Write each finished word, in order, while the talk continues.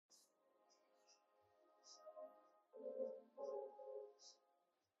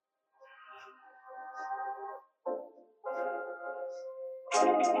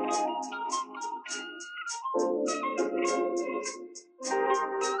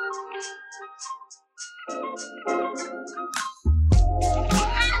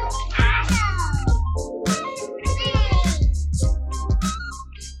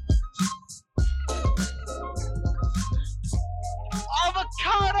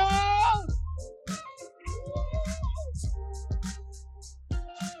Avocado!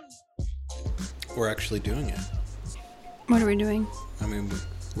 We're actually doing it. What are we doing? I mean,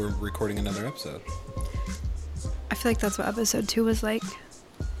 we're recording another episode. I feel like that's what episode 2 was like.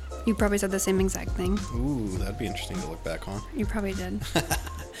 You probably said the same exact thing. Ooh, that'd be interesting to look back on. You probably did.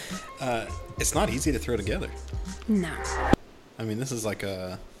 It's not easy to throw together. No. I mean, this is like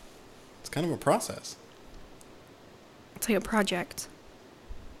it's kind of a process. It's like a project.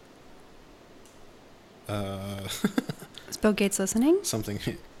 Is Bill Gates listening? Something.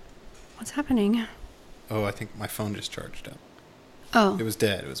 What's happening? Oh, I think my phone just charged up. Oh. It was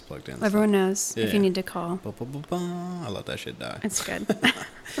dead. It was plugged in. Everyone knows if Yeah. you need to call. I let that shit die. It's good.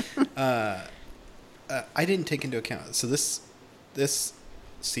 I didn't take into account. So this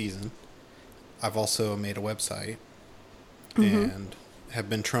season, I've also made a website and have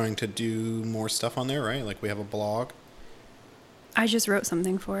been trying to do more stuff on there, right? Like we have a blog. I just wrote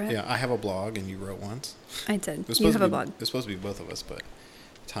something for it. Yeah, I have a blog and you wrote once. I did. It was You supposed have to a be, blog. It was supposed to be both of us, but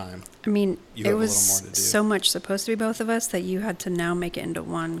time. I mean, You it have a was little more to do. so much supposed to be both of us that you had to now make it into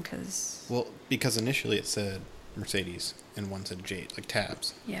one because... Well, because initially it said Mercedes and one said Jade, like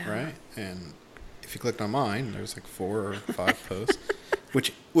tabs. Yeah. Right? And if you clicked on mine, there's like 4 or 5 posts,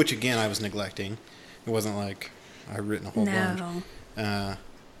 which again I was neglecting. It wasn't like I'd written a whole bunch.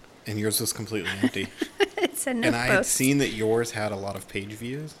 And yours was completely empty. It said no And I had post. seen that yours had a lot of page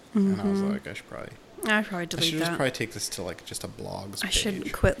views, and I was like, I should probably delete just that. probably take this to like just a blogs I page.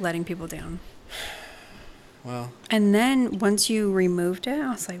 should quit letting people down. Well, And then once you removed it, I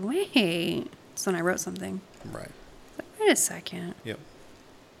was like, wait. So then I wrote something. right. Like, wait a second. Yep.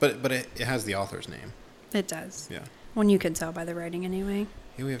 But it has the author's name. It does. Yeah. When you could tell by the writing anyway.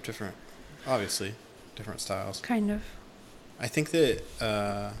 Yeah, we have obviously different styles. Kind of. I think that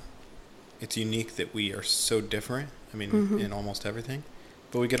it's unique that we are so different. I mean, in almost everything,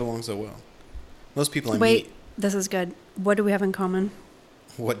 but we get along so well. Most people I meet. This is good. What do we have in common?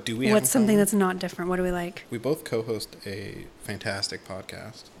 What do we have? What's in something common? that's not different? What do we like? We both co-host a fantastic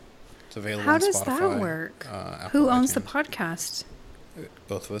podcast. It's available How on does Spotify. that work? Apple Who owns the iTunes. podcast?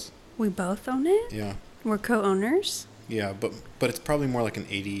 Both of us. We both own it? Yeah. We're co-owners? Yeah, but it's probably more like an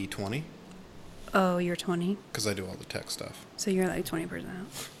 80-20 Oh, you're 20. because I do all the tech stuff. So you're like 20%.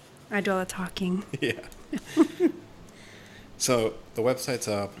 I do all the talking. Yeah. So the website's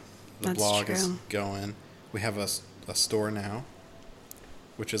up. The That's blog is true. going. We have a store now,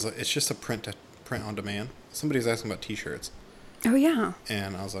 which is it's just a print on demand. Somebody was asking about T-shirts, Oh, yeah.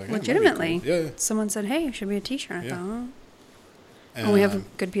 and I was like, hey, that'd be Legitimately. cool. Yeah. Someone said, hey, it should be a t-shirt. I Yeah. thought, oh. And we have a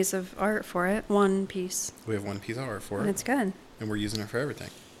And good piece of art for it. One piece. we have one piece of art for And it, it's good. and we're using it for everything.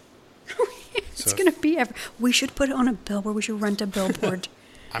 It's So- going to be we should put it on a billboard. We should rent a billboard.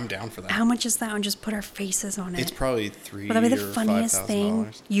 I'm down for that. How much is that? And just put our faces on it. It's probably $3,000 Would that be the or funniest thing?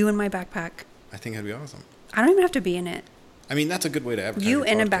 $5,000. You in my backpack. I think that'd be awesome. I don't even have to be in it. I mean, that's a good way to advertise. You your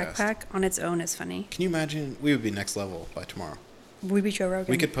in a podcast. backpack on its own is funny. Can you imagine? We would be next level by tomorrow. We'd beat Joe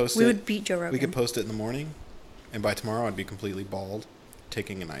Rogan. We could post We it. would beat Joe Rogan. We could post it in the morning, and by tomorrow I'd be completely bald,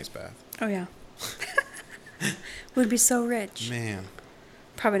 taking an ice bath. Oh, yeah. We'd be so rich. Man.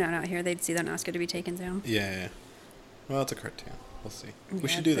 Probably not out here. They'd see that and ask it to be taken down. Yeah. Well, it's a cartoon. We'll see. We Yeah,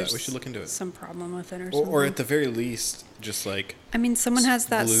 should do that. there's We should look into it. Some problem with it or something. Or at the very least, just like I mean, someone has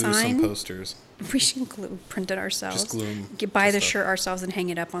that glue sign. some posters. We should print it ourselves. Just glue 'em Buy to the stuff. shirt ourselves and hang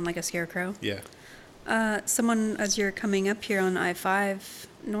it up on like a scarecrow. Yeah. Someone, as you're coming up here on I-5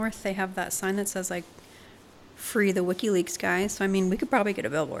 North, they have that sign that says like, free the WikiLeaks guy. So, I mean, we could probably get a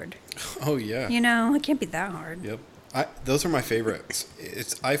billboard. Oh, yeah. You know, it can't be that hard. Yep. Those are my favorites.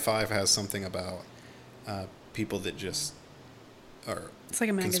 It's I-5 has something about people that just are It's like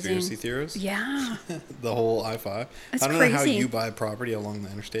a magazine. conspiracy theorists. Yeah. The whole I-5. It's I don't know how crazy. you buy property along the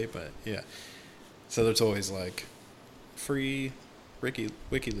interstate, but yeah. So there's always like free WikiLeaks.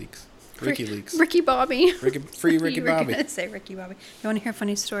 WikiLeaks. Ricky Bobby. Free Ricky You were Bobby. gonna say Ricky Bobby. You want to hear a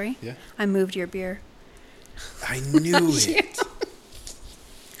funny story? Yeah. I moved your beer. I knew it.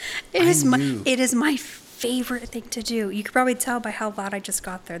 It knew. is my favorite thing to do. You could probably tell by how loud I just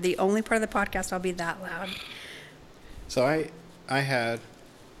got there. The only part of the podcast I'll be that loud. So I had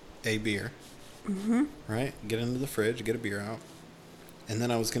a beer. Mm-hmm. Right? Get into the fridge, get a beer out. And then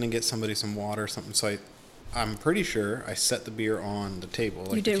I was going to get somebody some water or something. So I'm pretty sure I set the beer on the table.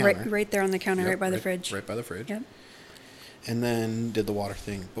 Like You did the right counter. right there on the counter, Yep, right by the fridge. Right by the fridge. Yep. and then did the water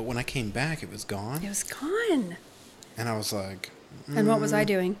thing. But when I came back, it was gone. It was gone. And I was like... And what was I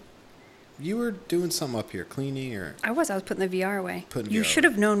doing? You were doing something up here, cleaning or... I was putting the VR away. Putting You VR should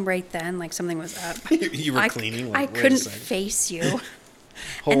have known right then, like something was up. You were cleaning? I Wait a couldn't second. face you.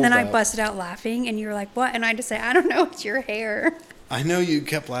 Hold And then I up. busted out laughing, and you were like, what? And I just say, I don't know, it's your hair. I know you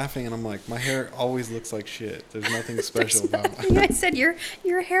kept laughing, and I'm like, my hair always looks like shit. There's nothing special about it. I said, your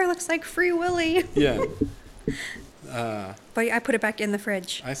hair looks like Free Willy. Yeah. But I put it back in the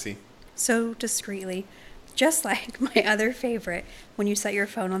fridge. I see. So discreetly. Just like my other favorite, when you set your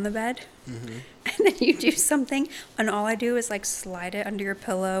phone on the bed, and then you do something, and all I do is like slide it under your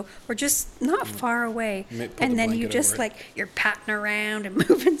pillow, or just not far away, Put and the then you blanket just over it. like, you're patting around and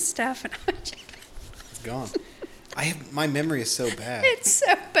moving stuff, and It's gone. My memory is so bad. it's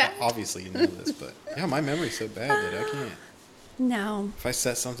so bad. Obviously, you know this, but yeah, my memory's so bad that I can't. No. If I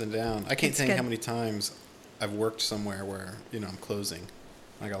set something down, I can't It's tell you how good. many times I've worked somewhere where, I'm closing.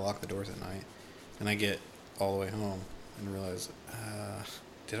 I gotta lock the doors at night. And I get all the way home and realize,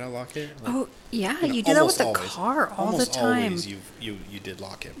 did I lock it? Like, Oh, yeah, you do that with almost the always. car all the Almost time. always you did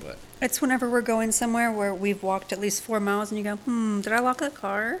lock it, but It's whenever we're going somewhere where we've walked at least 4 miles, and you go, did I lock the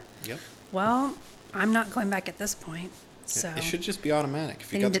car? yep. Well, I'm not going back at this point. So It should just be automatic.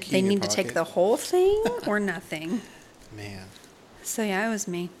 If they you got need, the to, key they in your need to take pocket. the whole thing or nothing. Man. So yeah, it was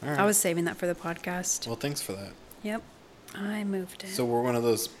me. All right. I was saving that for the podcast. Well, thanks for that. Yep. I moved it. So we're one of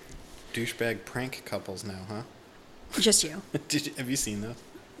those douchebag prank couples now, huh? Just you. Have you seen those?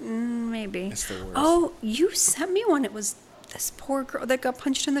 Maybe. It's the worst. Oh, you sent me one. It was this poor girl that got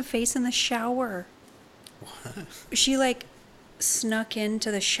punched in the face in the shower. What? She like snuck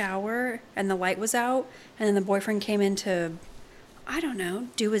into the shower and the light was out, and then the boyfriend came in to, I don't know,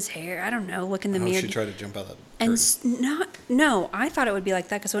 do his hair. I don't know, look in the mirror. She tried to jump out the And curtain. no, I thought it would be like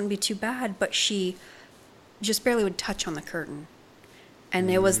that because it wouldn't be too bad, but she just barely would touch on the curtain. And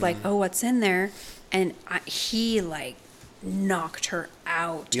it was like, oh, what's in there? And he like knocked her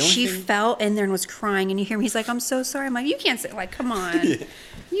out. The only She thing- fell in there and was crying, and you hear me, he's like, I'm so sorry. I'm like, you can't say, like, come on.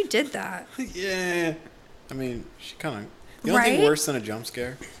 You did that. Yeah. I mean, she kind of... The only thing Right? worse than a jump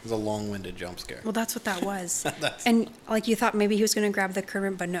scare is a long-winded jump scare. Well, that's what that was. That's- And like you thought maybe he was going to grab the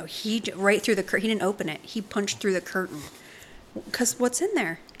curtain, but no, right through the curtain. He didn't open it. He punched through the curtain. Because what's in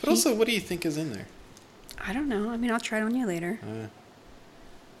there? But also, what do you think is in there? I don't know. I mean, I'll try it on you later.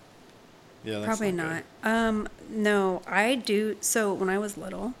 Yeah, that's Probably not. not. No, I do. So when I was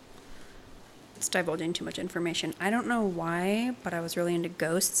little, it's divulging too much information. I don't know why, but I was really into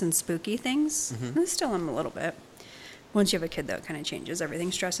ghosts and spooky things. I still am a little bit. Once you have a kid, though, it kind of changes.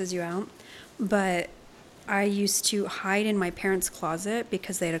 Everything stresses you out. But I used to hide in my parents' closet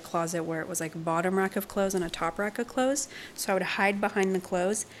because they had a closet where it was like a bottom rack of clothes and a top rack of clothes. So I would hide behind the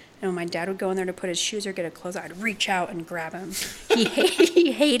clothes. And when my dad would go in there to put his shoes or get a clothes, I'd reach out and grab him.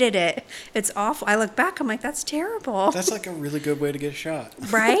 He hated it. It's awful. I look back, I'm like, that's terrible. That's like a really good way to get shot.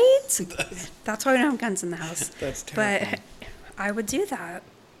 Right? That's why we don't have guns in the house. That's terrifying. But I would do that.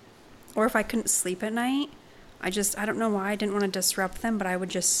 Or if I couldn't sleep at night, I don't know why I didn't want to disrupt them, but I would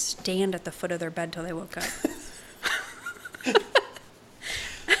just stand at the foot of their bed till they woke up.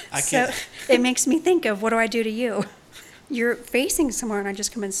 I So can't... it makes me think of, what do I do to you? You're facing somewhere and I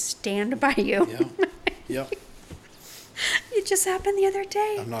just come and stand by you. Yeah. Yep. It just happened the other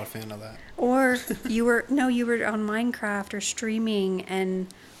day. I'm not a fan of that. Or you were on Minecraft or streaming and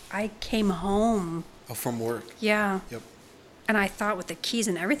I came home. Oh, from work. Yeah. Yep. And I thought with the keys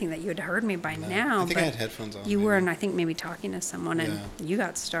and everything that you had heard me by now. I think but I had headphones on. You maybe. were, and I think maybe talking to someone, and Yeah. you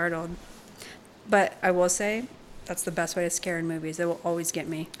got startled. But I will say, that's the best way to scare in movies. They will always get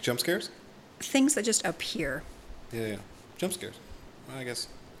me. Jump scares? Things that just appear. Yeah. Jump scares. Well, I guess.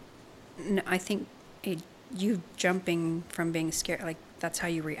 No, I think you jumping from being scared, like, that's how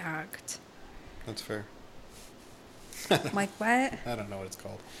you react. That's fair. Like, what? I don't know what it's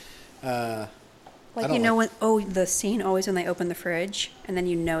called. Like, don't you know, the scene always when they open the fridge, and then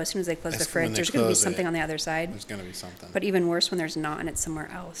you know as soon as they close the When fridge, they there's going to be close it, something on the other side. There's going to be something. But even worse when there's not and it's somewhere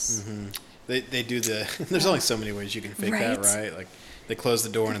else. Mm-hmm. They do the... There's only so many ways you can fake that, Right? right? Like, they close the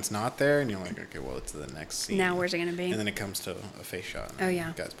door and it's not there, and you're like, okay, well, it's the next scene. Now where's it going to be? And then it comes to a face shot. And Oh,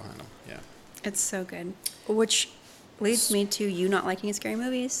 yeah. The guy's behind them. Yeah. It's so good. Which leads me to you not liking scary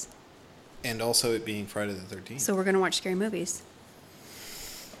movies. And also it being Friday the 13th. So we're going to watch scary movies.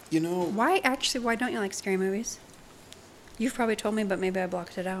 You know... Why don't you like scary movies? You've probably told me, but maybe I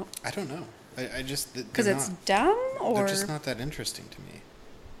blocked it out. I don't know. I just... Because it's dumb, or They're just not that interesting to me.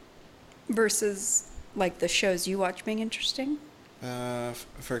 versus like the shows you watch being interesting?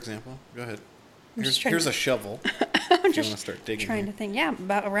 For example, go ahead. I'm just trying Here's to- a shovel. If you want to start digging Trying here. to think, yeah,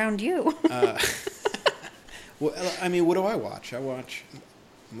 about around you. Well, I mean, what do I watch? I watch.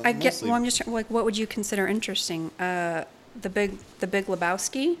 I get. Mostly- Well, I'm just like, what would you consider interesting? The Big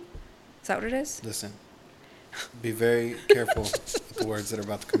Lebowski. Is that what it is? Listen, be very careful with the words that are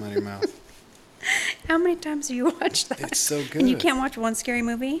about to come out of your mouth. How many times do you watch that? It's so good. And you can't watch one scary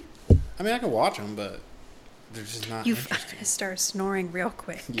movie? I mean, I can watch them, but they're just not You interesting. start snoring real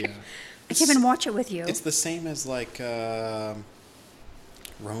quick. Yeah. I can't even watch it with you. It's the same as like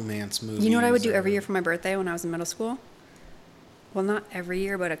romance movies. You know what I would do or- every year for my birthday when I was in middle school? Well, not every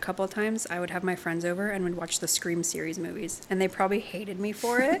year, but a couple of times, I would have my friends over and would watch the Scream series movies. And they probably hated me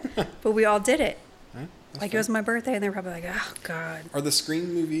for it, but we all did it. Huh? That's Like, fair. it was my birthday, and they were probably like, oh, God. Are the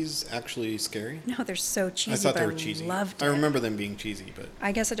Scream movies actually scary? No, they're so cheesy, I thought they but were cheesy. loved it. I remember them being cheesy, but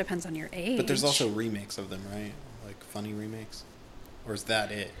I guess it depends on your age. there's also remakes of them, right? Like funny remakes, or is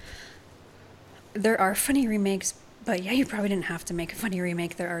that it? There are funny remakes, but yeah, you probably didn't have to make a funny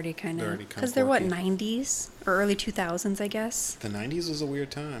remake. They're already kind They're of... already kinda Because they're, what, quirky. 90s? Or early 2000s, I guess? The '90s was a weird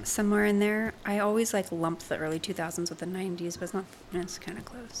time. Somewhere in there. I always, like, lump the early 2000s with the 90s, but it's not... It's kind of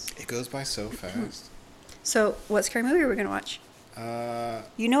close. It goes by so fast. So, what scary movie are we going to watch?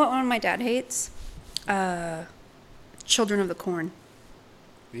 You know what one my dad hates? Children of the Corn.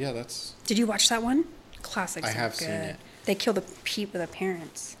 Yeah, that's Did you watch that one? Classics. I are have seen good. it. They kill the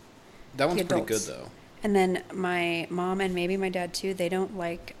parents. that one's The pretty good adults. though. And then my mom and maybe my dad too, they don't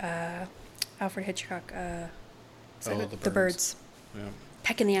like Alfred Hitchcock. The birds. Yeah,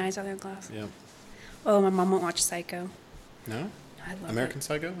 Peck in the eyes out of their glass. yeah. Oh, my mom won't watch Psycho. No, I love American it.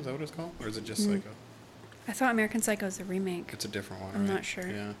 Psycho, is that what it's called, or is it just Mm. Psycho? I thought American Psycho was a remake. It's a different one. I'm right? not sure.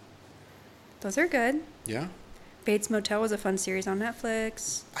 Yeah, Those are good. yeah. Bates Motel was a fun series on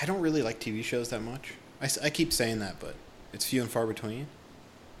Netflix. I don't really like TV shows that much. I keep saying that, but it's few and far between.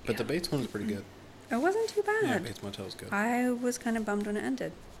 But the Yeah. Bates one is pretty good. It wasn't too Yeah, bad. Bates Motel is good. I was kind of bummed when it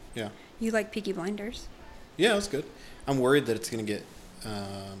ended. Yeah, You like Peaky Blinders? yeah, it's good. I'm worried that it's gonna get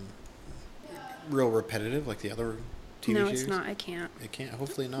real repetitive like the other TV No, series. it's not. I can't. It can't.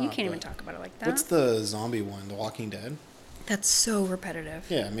 Hopefully not. You can't even but- talk about it like that. What's the zombie one? The Walking Dead. That's so repetitive.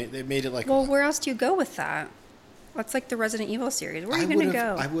 Yeah, they made it like. Well, where else do you go with that? That's like the Resident Evil series. Where are you going to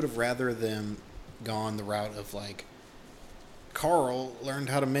go? I would have rather them gone the route of like, Carl learned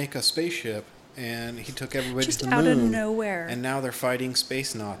how to make a spaceship and he took everybody Just to the out of moon. nowhere. And now they're fighting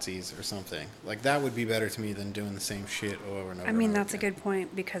space Nazis or something. Like that would be better to me than doing the same shit over and over. I mean, and over that's a again. good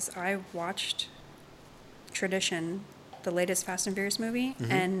point because I watched Tradition, the latest Fast and Furious movie,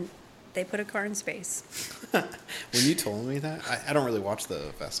 Mm-hmm. and they put a car in space. When you told me that, I don't really watch the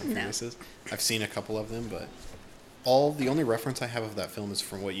Fast and No. Furiouses. I've seen a couple of them, but the only reference I have of that film is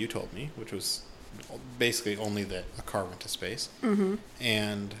from what you told me, which was basically only that a car went to space. Mm-hmm.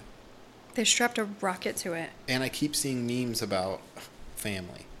 And They strapped a rocket to it. I keep seeing memes about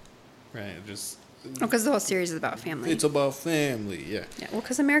family, right? It just Oh, because the whole series is about family. it's about family, yeah. Yeah, well,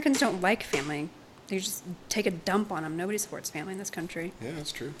 because Americans don't like family. They just take a dump on them. Nobody supports family in this country. Yeah,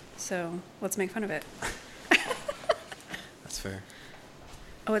 that's true. So let's make fun of it. That's fair.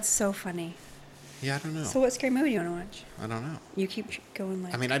 Oh, it's so funny. Yeah, I don't know. So what scary movie do you want to watch? I don't know. You keep going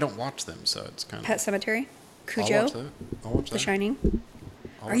like I mean, I don't watch them, so it's kind of. Pet Cemetery, I'll Cujo, watch that. I'll watch that. The Shining.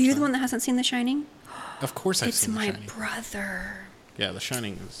 I'll Are watch you that. the one that hasn't seen The Shining? Of course, I've It's seen my The Shining. brother. Yeah, The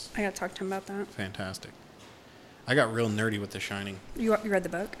Shining is I gotta talk to him about that. fantastic. I got real nerdy with The Shining. You read the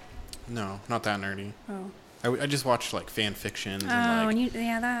book? No, not that nerdy. Oh. I just watched like fan fictions Oh, and like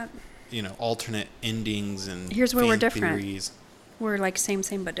and that. alternate endings and Here's where fan we're different. theories. We're like same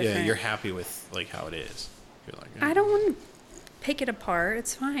but different. Yeah, you're happy with like how it is. You're like, I don't want to pick it apart.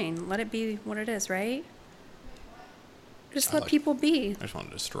 It's fine. Let it be what it is, right? Just I let like- people be. I just want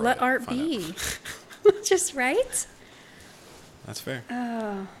to destroy Let it, art find be. out. Just right? That's fair.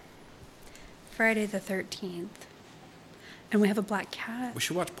 Oh. Friday the 13th. And we have a black cat. We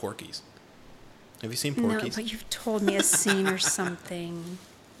should watch Porky's. Have you seen No, Porky's? but you've told me a scene or something.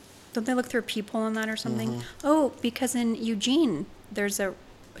 Don't they look through a peephole in that or something? Mm-hmm. Oh, because in Eugene, there's a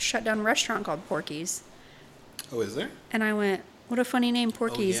shut down restaurant called Porky's. Oh, is there? And I went, what a funny name,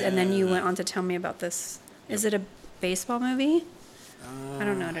 Porky's. And then you yeah. went on to tell me about this. Is it a baseball movie? I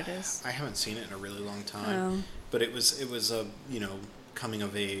don't know what it is. I haven't seen it in a really long time. Oh. But it was a coming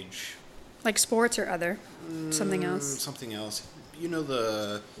of age. Like sports or other? Something else? Something else.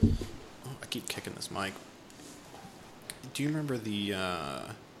 I keep kicking this mic. Do you remember the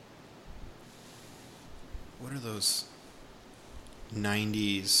what are those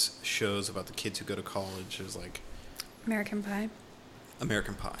 90s shows about the kids who go to college? There's like American Pie.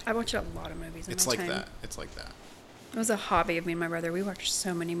 American Pie. I watched a lot of movies in It's my like time. that. It's like that. It was a hobby of me and my brother. We watched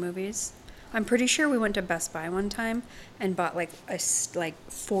so many movies. I'm pretty sure we went to Best Buy one time and bought like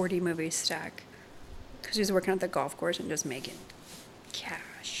 40 movie stack. because he was working at the golf course and just making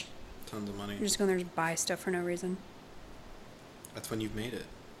cash. Tons of money. You're just going there to buy stuff for no reason. That's when you've made it.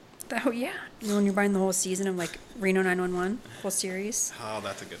 Oh, yeah. You know, when you're buying the whole season of, like, Reno 911, whole series. Oh,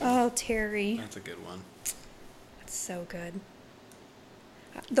 that's a good one. Oh, Terry. That's a good one. That's so good.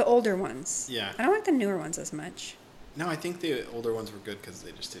 The older ones. Yeah. I don't like the newer ones as much. No, I think the older ones were good because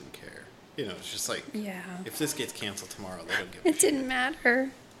they just didn't care. You know, it's just like, Yeah. if this gets canceled tomorrow, they don't give a It shit. didn't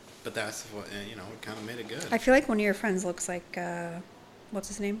matter. But that's what, you know, it kind of made it good. I feel like one of your friends looks like, what's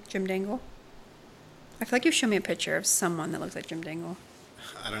his name? Jim Dangle? I feel like you showed me a picture of someone that looks like Jim Dangle.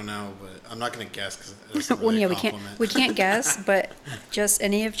 I don't know, but I'm not going to guess because it's not Well, really yeah, a we can't guess, but just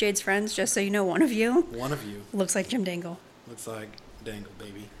any of Jade's friends, just so you know, one of you One of you looks like Jim Dangle. looks like Dangle,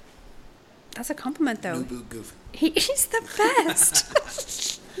 baby. That's a compliment, though. New boot goofing. He's the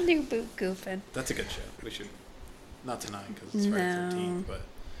best. New boot goofing. That's a good show. We should, not tonight because it's Friday No. 13th, but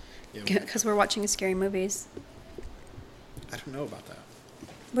yeah, Because we're watching scary movies. I don't know about that.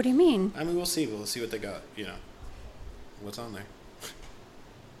 What do you mean? I mean, we'll see. We'll see what they got, you know, what's on there.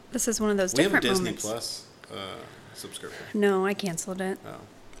 This is one of those We have a different Disney moments. Plus subscription. No, I canceled it. Oh,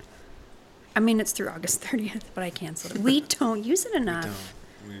 I mean, it's through August 30th, but I canceled it. We don't use it we enough.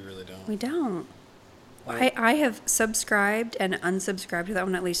 don't. We really don't. We don't. Well- I have subscribed and unsubscribed to that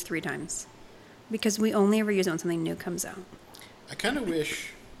one at least 3 times. Because we only ever use it when something new comes out. I kind of wish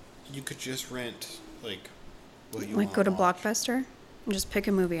you could just rent, like, what you Like want go to watch. Blockbuster and just pick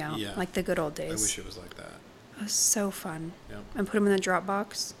a movie out. Yeah. Like the good old I days. wish it was like that. It was so fun. Yep. And put them in the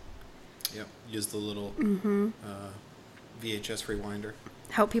Dropbox. Yep. Use the little VHS rewinder.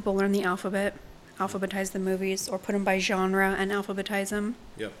 Help people learn the alphabet. Alphabetize the movies. Or put them by genre and alphabetize them.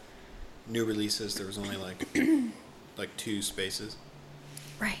 Yep. New releases, there was only like 2 spaces.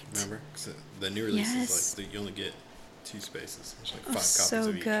 Right. Remember? 'Cause the new releases, Yes. you only get 2 spaces. There's like Oh, 5 copies so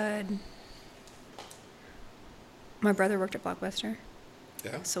of each. good. My brother worked at Blockbuster,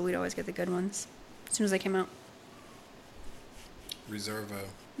 Yeah. so we'd always get the good ones as soon as they came out. Reservo.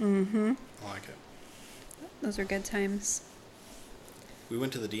 Mm-hmm. I like it. Those are good times. We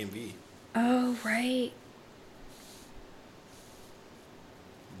went to the DMV. Oh, right.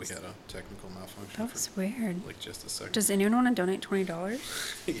 We had a technical malfunction That was weird. for like just a second. Does anyone want to donate $20?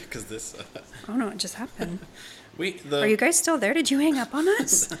 Yeah, because this. Oh, no, it just happened. Are you guys still there? Did you hang up on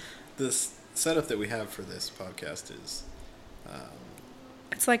us? This setup that we have for this podcast is.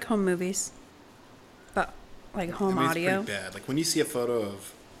 It's like home movies, but like home audio. It's pretty bad. Like when you see a photo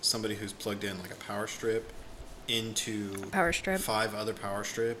of somebody who's plugged in like a power strip into Power strip. 5 other power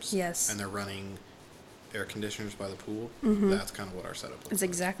strips. Yes. And they're running air conditioners by the pool. That's kind of what our setup looks It's like.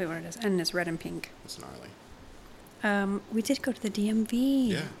 exactly what it is, and it's red and pink. It's gnarly. We did go to the DMV.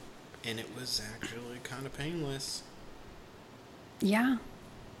 Yeah. And it was actually kind of painless. Yeah.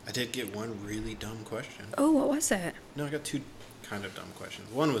 I did get one really dumb question. Oh, what was it? No, I got 2 kind of dumb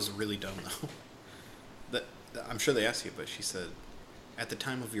questions. One was really dumb though. that I'm sure they asked you, but she said, "At the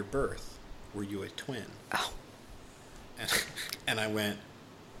time of your birth, were you a twin?" Oh. And I went,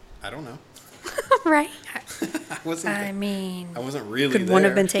 "I don't know." Right. I wasn't. I mean, I wasn't really. could one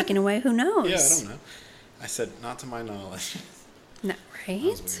have been taken away? Who knows? Yeah, I don't know. I said, "Not to my knowledge." No, That was right?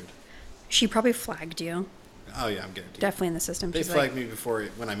 weird. She probably flagged you. Oh yeah, I'm guaranteed. Definitely in the system. They She's flagged like, me before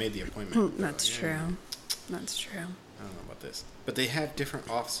when I made the appointment. They were That's like, true. "Yeah, That's true. I don't know about this, but they have different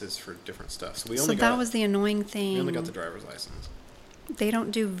offices for different stuff. So we So only that got. was the annoying thing. We only got the driver's license. They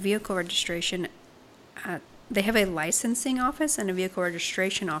don't do vehicle registration at. They have a licensing office and a vehicle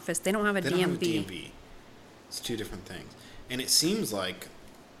registration office. They don't have a They DMV. don't have a DMV. It's 2 different things, and it seems like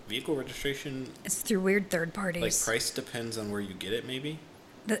vehicle registration, It's through weird third parties. like price depends on where you get it, maybe.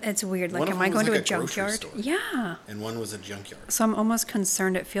 It's weird. Like, One of am I them was going like to a a grocery junkyard? store. Yeah. And one was a junkyard. So I'm almost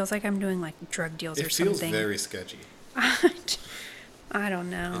concerned. It feels like I'm doing like drug deals It or feels something. very sketchy. I don't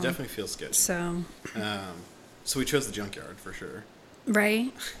know. It definitely feels sketchy. So, So we chose the junkyard for sure.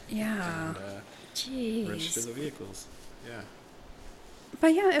 right? Yeah. And registered Jeez. the vehicles. Yeah.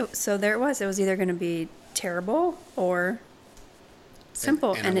 But yeah, so there it was. It was either going to be terrible or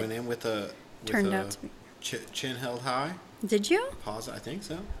simple. And I went in with a turned out to be. chin held high. Did you? Pause. I think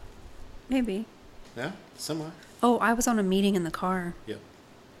so. Maybe. Yeah. Somewhat. Oh, I was on a meeting in the car. Yep.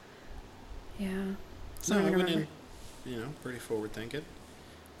 Yeah. So I I don't went remember. in, pretty forward thinking.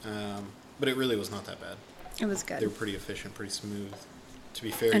 But it really was not that bad. It was They were good. pretty efficient, pretty smooth. To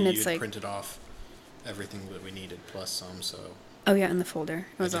be fair, And you it's had like- printed off everything that we needed plus some. So Oh yeah, in the folder.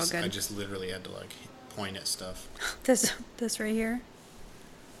 It was I just, all I good. just literally had to like point at stuff. This right here.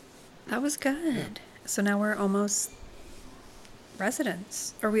 That was good. So now we're almost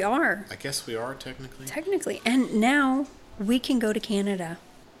residents, or we are I guess we are technically. technically, and now we can go to Canada.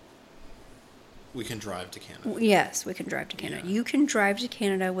 We can drive to Canada. Yes, we can drive to Canada. Yeah. You can drive to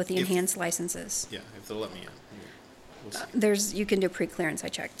Canada with the If- enhanced licenses. Yeah, if they'll let me in. We'll see. You can do pre-clearance, I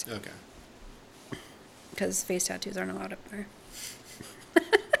checked. Okay. Because face tattoos aren't allowed up there. God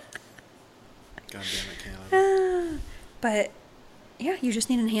damn it, Canada. But, yeah, you just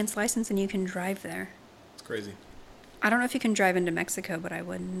need an enhanced license and you can drive there. It's crazy. I don't know if you can drive into Mexico, but I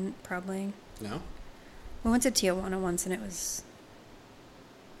wouldn't, probably. No? We went to Tijuana once and it was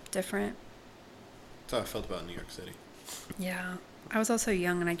different. That's how I felt about New York City. Yeah. I was also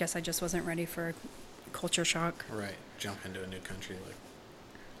young and I guess I just wasn't ready for culture shock. Right. Jump into a new country. Like,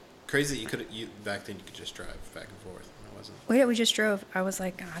 crazy that back then you could just drive back and forth. It wasn't. Well, yeah, we just drove. I was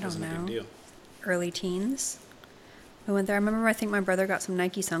like, I don't Wasn't know. a big deal. Early teens. We went there. I remember I think my brother got some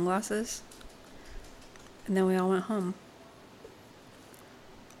Nike sunglasses. And then we all went home.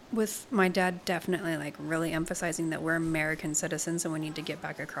 With my dad definitely like really emphasizing that we're American citizens and we need to get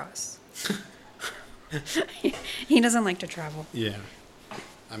back across. He doesn't like to travel. Yeah.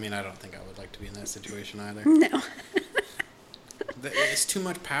 I mean, I don't think I would like to be in that situation either. No. It's too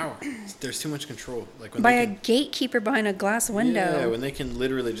much power. There's too much control. Like when By they a can, gatekeeper behind a glass window. Yeah, when they can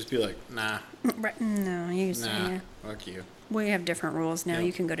literally just be like, nah, Right. No, nah, fuck you. We have different rules now. Yep.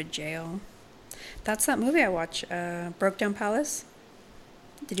 You can go to jail. That's that movie I watched, Broke Down Palace.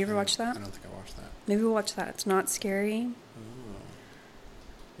 Did you ever watch that? I don't think I watched that. Maybe we'll watch that. It's not scary, Oh.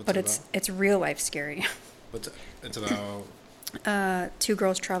 What's but it it's real life scary. It's about Two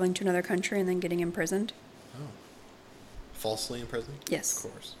girls traveling to another country and then getting imprisoned. oh, falsely imprisoned? Yes.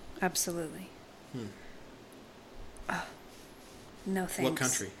 Of course. Absolutely. Hmm. Oh, no thanks. What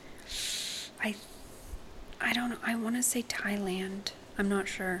country? I don't know. I want to say Thailand. I'm not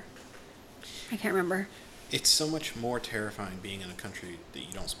sure. I can't remember. It's so much more terrifying being in a country that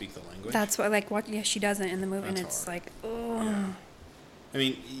you don't speak the language. That's what, like, what? Yeah, she doesn't in the movie, and That's it's hard. like, oh. Yeah. I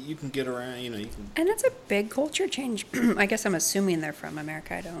mean, you can get around, you can... And it's a big culture change. I guess I'm assuming they're from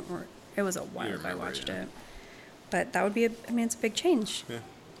America. I don't, or it was a while ago I watched it. But that would be it's a big change. Yeah.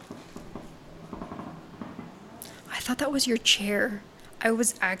 I thought that was your chair. I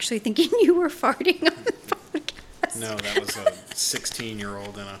was actually thinking you were farting on the podcast. No, that was a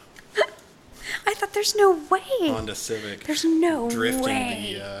 16-year-old in a I thought there's no way. Honda Civic. There's no drifting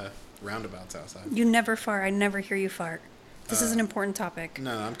way. the roundabouts outside. You never fart. I never hear you fart. This is an important topic.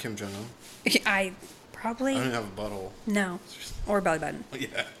 No, I'm Kim Jong-un. I probably... I don't have a butthole. No. Or belly button.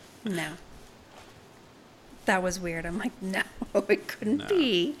 Yeah. No. That was weird. I'm like, no, it couldn't No.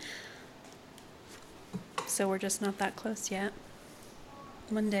 be. So we're just not that close yet.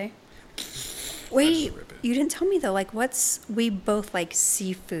 One day. Wait, rip it. you didn't tell me though. Like, we both like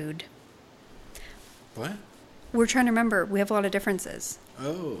seafood. What? We're trying to remember. We have a lot of differences.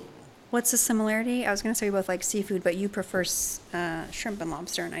 Oh. What's the similarity? I was going to say we both like seafood, but you prefer shrimp and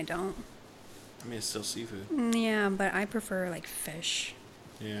lobster, and I don't. I mean, it's still seafood. Yeah, but I prefer like fish,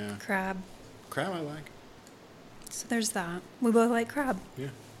 Yeah. crab. Crab I like. So there's that. We both like crab. Yeah.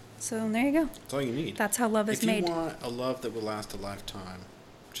 So there you go. That's all you need. That's how love is if made. you want a love that will last a lifetime,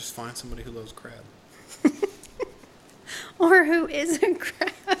 just find somebody who loves crab. Or who is a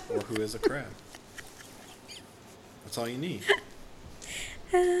crab. Or who is a crab. That's all you need.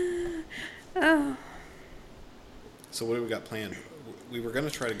 Oh. So what do we got planned? We were going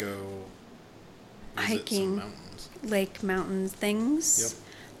to try to go visit Hiking. some mountains. Lake mountains things.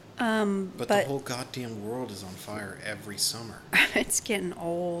 Yep. But the whole goddamn world is on fire every summer. it's getting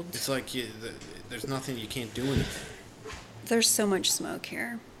old. It's like there's nothing, you can't do anything. There's so much smoke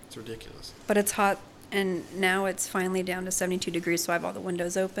here. It's ridiculous. But it's hot, and now it's finally down to 72 degrees, so I have all the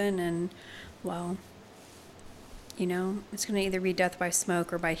windows open, and, well, you know, it's going to either be death by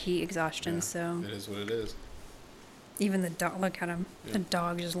smoke or by heat exhaustion, Yeah, so it is what it is. even the dog, look at him. Yeah. The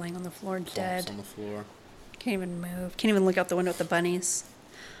dog just laying on the floor, Clumps dead. on the floor. Can't even move. Can't even look out the window at the bunnies.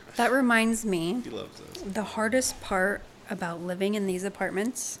 That reminds me, He loves those. the hardest part about living in these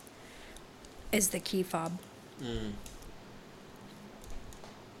apartments is the key fob. Mm.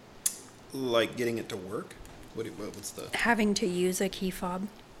 Like getting it to work? What's the... Having to use a key fob.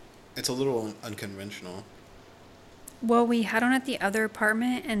 It's a little unconventional. Well, we had one at the other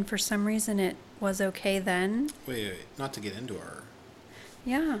apartment, and for some reason it was okay then. Wait, not to get into our...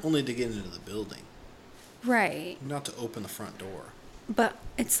 Yeah. Only to get into the building. Right. Not to open the front door. But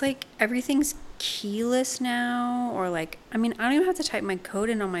it's like everything's keyless now, or like, I mean, I don't even have to type my code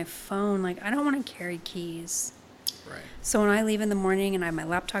in on my phone. Like, I don't want to carry keys. Right. So when I leave in the morning and I have my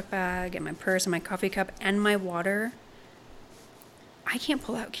laptop bag and my purse and my coffee cup and my water, I can't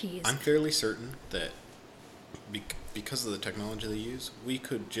pull out keys. I'm fairly certain that because of the technology they use, we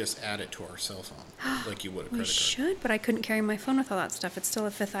could just add it to our cell phone, like you would a credit We card. should, but I couldn't carry my phone with all that stuff. It's still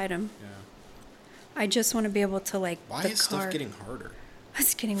a fifth item. Yeah. I just want to be able to like. Why is stuff getting harder?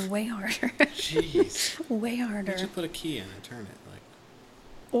 It's getting way harder. Jeez. Way harder. Why don't you put a key in and turn it?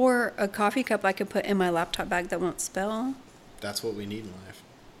 Or a coffee cup I could put in my laptop bag that won't spill. That's what we need in life.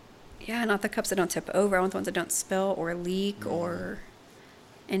 Yeah, not the cups that don't tip over. I want the ones that don't spill or leak or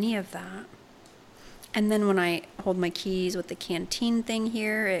any of that. And then when I hold my keys with the canteen thing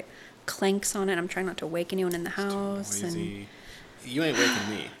here, it clanks on it. I'm trying not to wake anyone in the house. And you ain't waking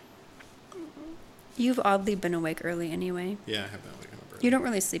me. You've oddly been awake early anyway. Yeah, I have been waking up early. You don't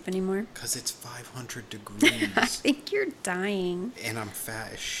really sleep anymore. Because it's 500 degrees. I think you're dying. And I'm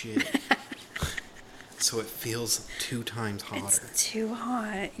fat as shit. So it feels 2 times hotter. It's too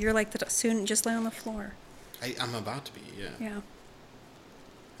hot. You're like, soon just lay on the floor. I'm about to be, yeah. Yeah.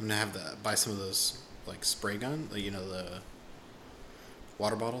 I'm going to buy some of those, like, spray gun, like, you know, the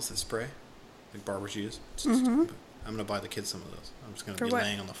water bottles that spray, like barbers use. I'm going to buy the kids some of those. I'm just going to be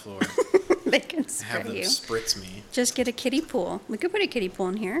laying on the floor. They can spray have them you. Spritz me. Just get a kiddie pool. We could put a kiddie pool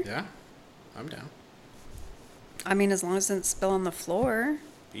in here. Yeah, I'm down. I mean, as long as it doesn't spill on the floor.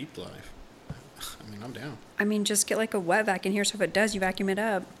 Beat life. I mean, I'm down. I mean, just get like a wet vac in here, so if it does, you vacuum it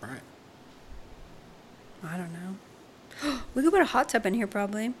up. Right. I don't know. We could put a hot tub in here,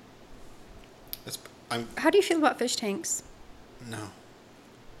 probably. How do you feel about fish tanks? No.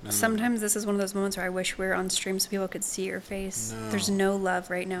 Sometimes this is one of those moments where I wish we were on stream so people could see your face. No. There's no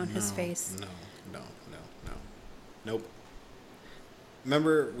love right now in his face. No. Nope.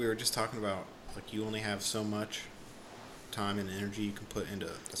 Remember, we were just talking about, like, you only have so much time and energy you can put into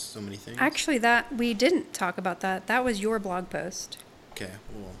so many things? Actually, we didn't talk about that. That was your blog post. Okay,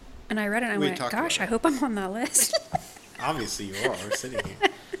 well. And I read it and I went, gosh, I hope I'm on that list. Obviously you are. We're sitting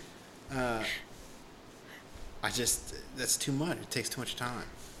here. That's too much. It takes too much time.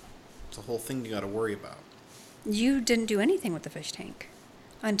 It's a whole thing you got to worry about. You didn't do anything with the fish tank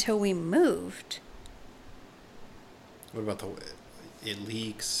until we moved. What about it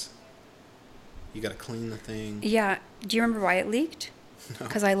leaks? You got to clean the thing. Yeah. Do you remember why it leaked? No.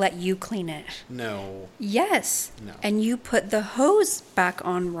 Because I let you clean it. No. Yes. No. And you put the hose back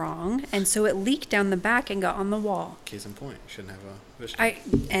on wrong, and so it leaked down the back and got on the wall. Case in point. Shouldn't have a fish tank.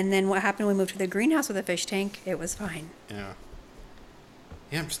 And then what happened when we moved to the greenhouse with a fish tank? It was fine. Yeah.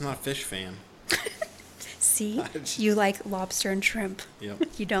 Yeah, I'm just not a fish fan. See? You like lobster and shrimp. Yep.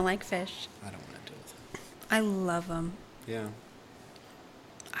 You don't like fish. I don't want to deal with it. I love them. Yeah.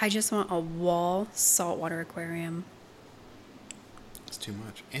 I just want a wall saltwater aquarium. It's too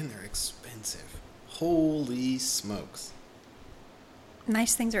much. And they're expensive. Holy smokes.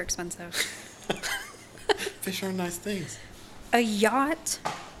 Nice things are expensive. Fish are nice things. A yacht,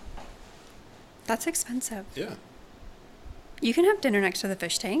 that's expensive. Yeah. You can have dinner next to the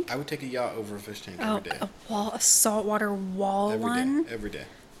fish tank. I would take a yacht over a fish tank every day. A saltwater wall one? Every day.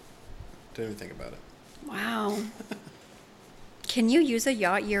 Don't even think about it. Wow. Can you use a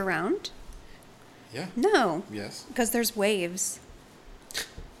yacht year round? Yeah. No. Yes. Because there's waves.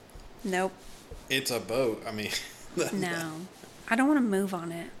 Nope. It's a boat. I mean. No. I don't want to move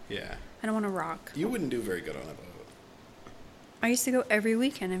on it. Yeah. I don't want to rock. You wouldn't do very good on a boat. I used to go every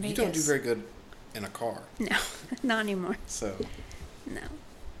weekend in Vegas. You don't do very good in a car. No. Not anymore. So. No.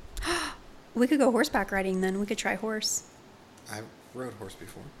 We could go horseback riding then. We could try horse. I rode horse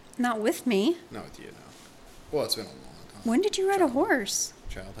before. Not with me. Not with you, no. Well, it's been a long time. When did you ride a horse?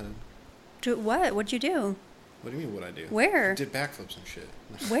 Childhood. What? What'd you do? What do you mean what'd I do? Where? I did backflips and shit.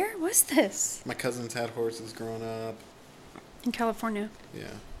 Where was this? My cousins had horses growing up. In California. Yeah.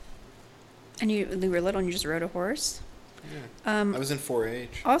 And you were little and you just rode a horse? Yeah. I was in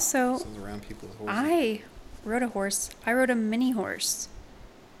 4-H. Also, so I was around people with horses. I rode a horse. I rode a mini horse.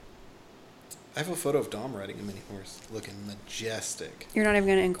 I have a photo of Dom riding a mini horse, looking majestic. You're not even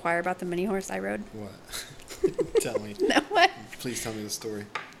going to inquire about the mini horse I rode? What? Tell me. No, what? Please tell me the story.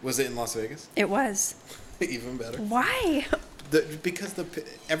 Was it in Las Vegas? It was. Even better. Why? Because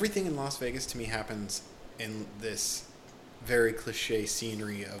everything in Las Vegas to me happens in this very cliche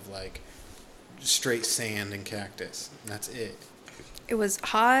scenery of like straight sand and cactus. That's it. It was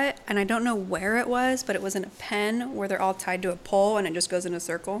hot, and I don't know where it was, but it was in a pen where they're all tied to a pole, and it just goes in a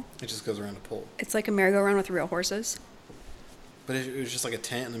circle. It just goes around a pole. It's like a merry-go-round with real horses. But it was just like a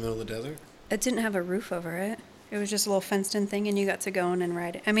tent in the middle of the desert? It didn't have a roof over it. It was just a little fenced-in thing, and you got to go in and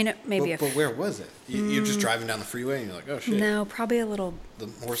ride it. I mean, But where was it? You're just driving down the freeway, and you're like, oh, shit. No, probably a little... The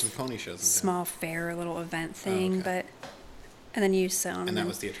horse and pony shows. Small fair, a little event thing, okay. but... And then you sit on And that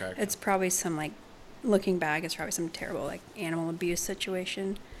was the attraction. It's probably some, like... Looking back, it's probably some terrible, like, animal abuse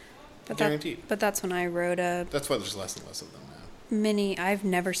situation. But Guaranteed. But that's when I rode a... That's why there's less and less of them now. Mini... I've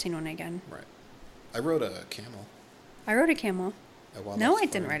never seen one again. Right. I rode a camel. I rode a camel. At Wildlife No, I Safari?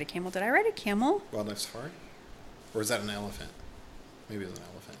 didn't ride a camel. Did I ride a camel? Wildlife Safari? Or is that an elephant? Maybe it was an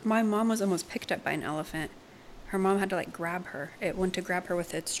elephant. My mom was almost picked up by an elephant. Her mom had to like grab her. It went to grab her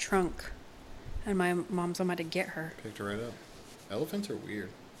with its trunk. And my mom's mom had to get her. Picked her right up. Elephants are weird.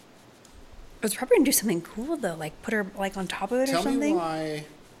 It was probably going to do something cool though. Like put her like on top of it or something. Tell me why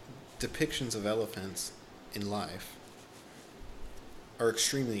depictions of elephants in life are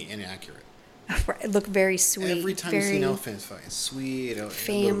extremely inaccurate. It looked very sweet. Every time you see an elephant, it's fucking sweet.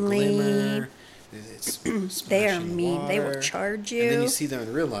 Family. A little glimmer. It's They are splashing mean. They will water. charge you. And then you see them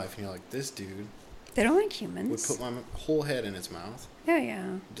in real life, and you're like, this dude They don't like humans. would put my whole head in its mouth,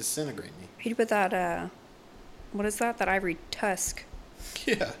 Yeah. disintegrate me. He'd put that, what is that? That ivory tusk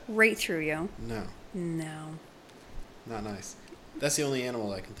Yeah. right through you. No, No. not nice. That's the only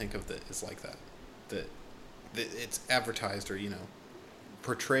animal I can think of that is like that. That it's advertised or,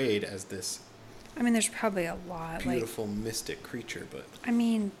 portrayed as this I mean, there's probably a lot. beautiful, mystic creature, but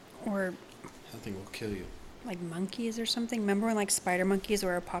Or nothing will kill you. like monkeys or something. Remember when like spider monkeys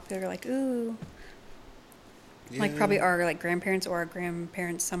were popular? Like, ooh. Like Yeah. probably our like grandparents or our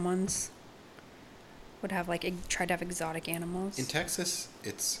grandparents' someone's would have like tried to have exotic animals. In Texas,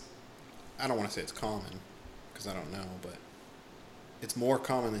 I don't want to say it's common, because I don't know, but it's more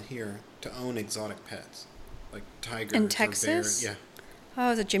common than here to own exotic pets. Like tigers In or Texas? bears. Yeah.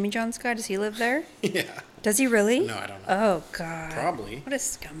 Oh, is it Jimmy John's guy? Does he live there? Yeah. Does he really? No, I don't know. Oh, God. Probably. What a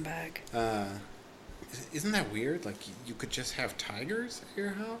scumbag. Isn't that weird? Like, you could just have tigers at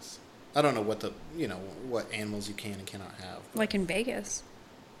your house? I don't know what animals you can and cannot have. Like in Vegas.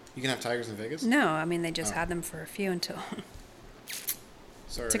 You can have tigers in Vegas? No, I mean, they just Oh. had them for a few until...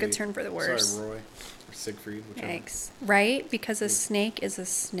 Sorry. took a turn for the worse. Sorry, Roy. Or Siegfried, whichever. Yikes. Right? Because a snake is a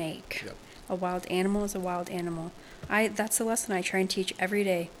snake. Yep. A wild animal is a wild animal. That's the lesson I try and teach every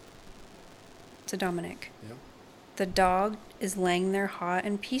day to Dominic. Yep. The dog is laying there hot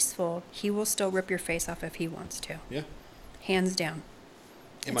and peaceful. He will still rip your face off if he wants to. Yeah. Hands down.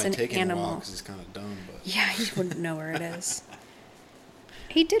 It It's might an take him a while animal. because he's kind of dumb, but... Yeah, he wouldn't know where it is.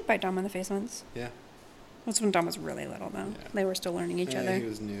 He did bite Dom in the face once. Yeah. That's when Dom was really little, though. Yeah. They were still learning each Yeah, other. he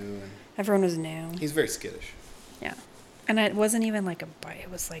was new, and Everyone was new. he's very skittish. Yeah. And it wasn't even like a bite. It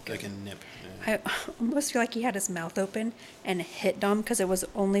was like Like a nip. Yeah. I almost feel like he had his mouth open and hit Dom because it was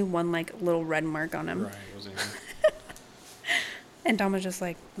only one like little red mark on him. Right, wasn't he? And Dom was just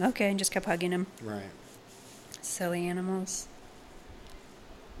like, okay, and just kept hugging him. Right. Silly animals.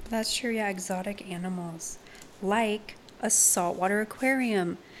 But that's true, yeah, exotic animals. Like a saltwater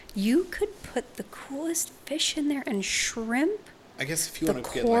aquarium. You could put the coolest fish in there and shrimp, I guess if you the want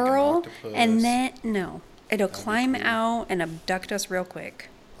to get like an coral, octopus... and then, no. It'll That'd be climb cool. out and abduct us real quick.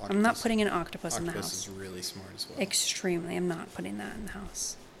 I'm not Octopus- putting an octopus in the Octopus house. is really smart as well. Extremely. I'm not putting that in the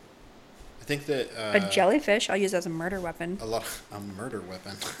house. I think that... A jellyfish, I'll use as a murder weapon. A murder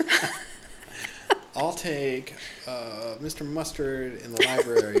weapon. I'll take Mr. Mustard in the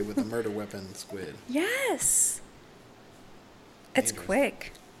library with a murder weapon squid. Yes. It's Dangerous.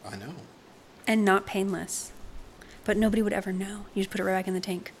 quick I know. and not painless. But nobody would ever know. You just put it right back in the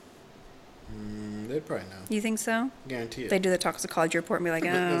tank. They'd probably know. You think so? Guarantee it. They do the toxicology report and be like, It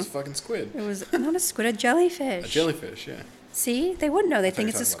oh, was fucking squid. it was not a squid, a jellyfish. A jellyfish, yeah. See? They wouldn't know. They I thought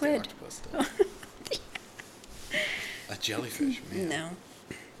think you it's a were talking squid. about the octopus stuff. A jellyfish, man. No.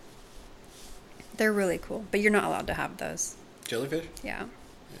 They're really cool. But you're not allowed to have those. Jellyfish? Yeah.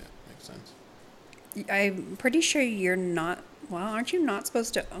 Yeah, makes sense. I'm pretty sure you're not... Well, aren't you not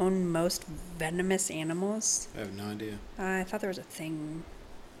supposed to own most venomous animals? I have no idea. I thought there was a thing.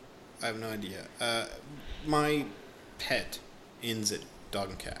 I have no idea. My pet ends at dog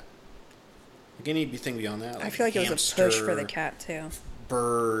and cat. Like anything beyond that, like I feel like it was a push for the hamster, cat, too.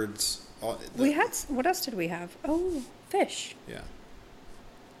 Birds. We had... What else did we have? Oh, fish. Yeah.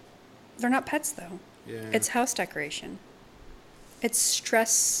 They're not pets, though. Yeah. It's house decoration. It's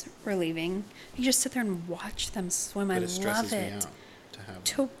stress relieving. You just sit there and watch them swim. But I it stresses love me it. out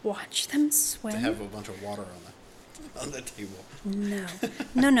to To watch them swim? to have a bunch of water on the table. No.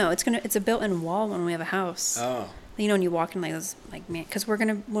 No. It's a built-in wall when we have a house. Oh. You know, when you walk in like those, like, man, because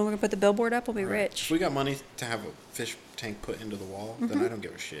when we're gonna put the billboard up, we'll be Right. rich. If we got money to have a fish tank put into the wall, then I don't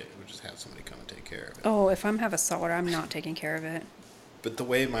give a shit. We'll just have somebody come and take care of it. Oh, if I'm have a saltwater, I'm not taking care of it. But the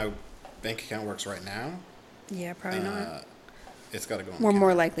way my bank account works right now, Yeah, probably not. it's got to go on. We're the more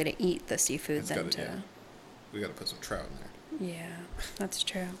counter. likely to eat the seafood It's than gotta- to. yeah. We got to put some trout in there. Yeah, that's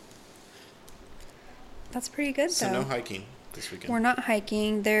true. That's pretty good, So though. no hiking this weekend. We're not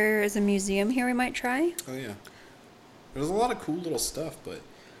hiking. There is a museum here we might try. Oh yeah. There's a lot of cool little stuff, but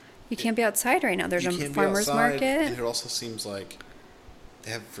You can't be outside right now. There's you a can't be farmer's outside, market. and it also seems like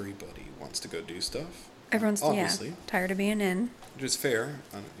everybody wants to go do stuff. Everyone's obviously, tired of being in. which is fair,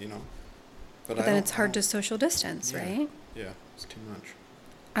 you know. But then it's hard to social distance, right? Yeah, it's too much.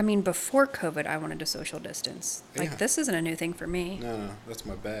 I mean, before COVID, I wanted to social distance. Like, this isn't a new thing for me. No, that's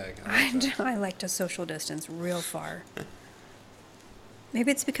my bag. I like to social distance real far. Maybe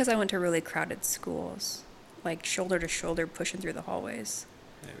it's because I went to really crowded schools, like shoulder to shoulder pushing through the hallways.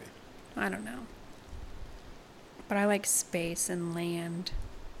 Maybe. I don't know. But I like space and land.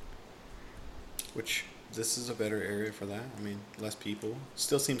 Which, this is a better area for that. I mean, less people.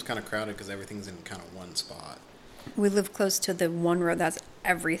 Still seems kind of crowded because everything's in kind of one spot. We live close to the one road that's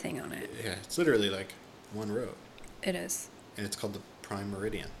everything on it. Yeah, it's literally like one road. It is. And it's called the Prime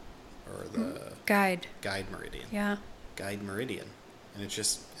Meridian. Or the... Guide Meridian. Yeah. Guide Meridian. And it's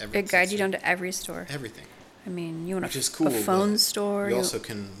just everything. It guides you down to every store. Everything. I mean, you want Which is cool, a phone store. You also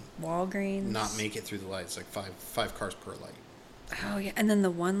can... Walgreens. Not make it through the lights. Like five cars per light. Oh, yeah. And then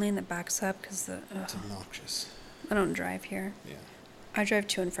the one lane that backs up because It's obnoxious. I don't drive here. Yeah. I drive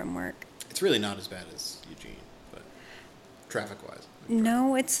to and from work. It's really not as bad as Eugene, but traffic-wise.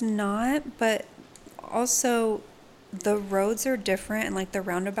 No, it's not. But also, the roads are different and, like, the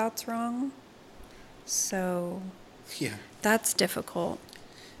roundabout's wrong. So... Yeah. That's difficult.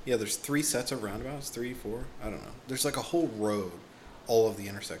 Yeah, there's 3 sets of roundabouts. 3, 4. I don't know. There's like a whole road. All of the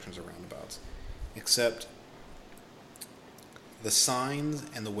intersections are roundabouts. Except... the signs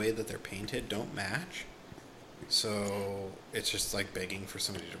and the way that they're painted don't match. So it's just like begging for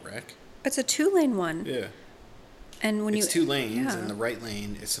somebody to wreck. It's a 2-lane one. Yeah. And when it's 2 lanes, yeah. and the right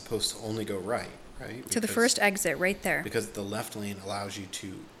lane is supposed to only go right? To the first exit right there. Because the left lane allows you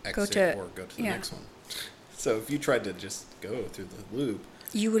to exit or go to the next one. So if you tried to just go through the loop...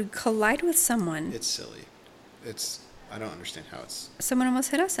 you would collide with someone. It's silly. I don't understand how it's... Someone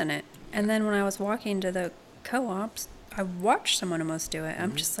almost hit us in it. And then when I was walking to the co-ops... I watched someone almost do it.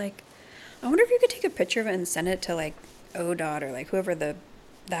 I'm just like, I wonder if you could take a picture of it and send it to like ODOT or like whoever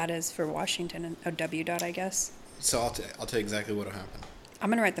that is for Washington and WDOT, I guess. So I'll tell you exactly what will happen. I'm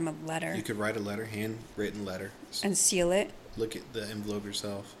gonna write them a letter. You could write a letter, handwritten letter, and seal it. Look at the envelope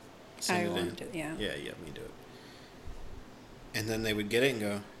yourself. I won't do it. Yeah. Yeah, you have me do it. And then they would get it and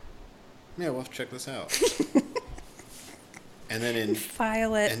go, yeah, we'll have to check this out. And then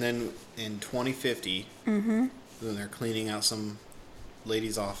file it. And then in 2050. Then they're cleaning out some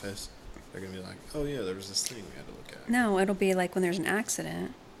lady's office. They're going to be like, oh, yeah, there was this thing we had to look at. No, it'll be like when there's an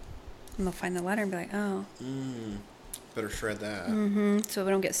accident. And they'll find the letter and be like, oh. Better shred that. So we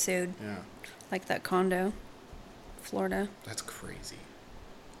don't get sued. Yeah. Like that condo, Florida. That's crazy.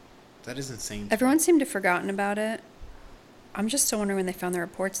 That is insane. Everyone seemed to have forgotten about it. I'm just still wondering when they found the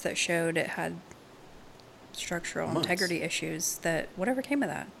reports that showed it had structural integrity issues, that whatever came of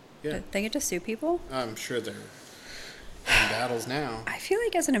that. Yeah. Did they get to sue people? I'm sure they're in battles now. I feel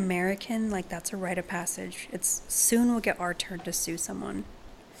like as an American, like that's a rite of passage. It's soon we'll get our turn to sue someone.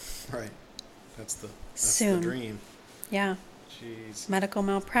 Right. That's the dream. Yeah. Jeez. Medical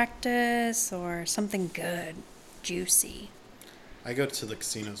malpractice or something good, juicy. I go to the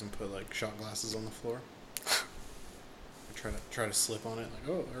casinos and put like shot glasses on the floor. I try to slip on it, like,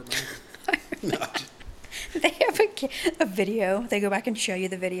 oh, that hurt my no. They have a video. They go back and show you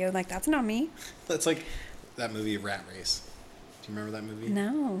the video. Like, that's not me. That's like that movie Rat Race. Do you remember that movie?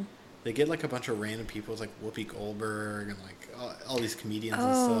 No. They get like a bunch of random people. It's like Whoopi Goldberg and like all these comedians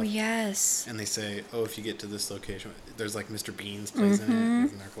and stuff. Oh, yes. And they say, oh, if you get to this location, there's like Mr. Beans plays in it.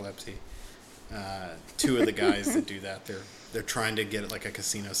 He's narcolepsy. 2 of the guys that do that, they're trying to get like a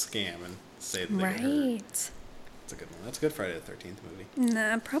casino scam and say that they get hurt. That's a good one. That's a good Friday the 13th movie.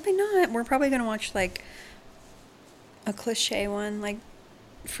 Nah, probably not. We're probably going to watch like a cliche one, like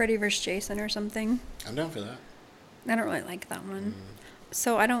Freddy vs. Jason or something. I'm down for that. I don't really like that one.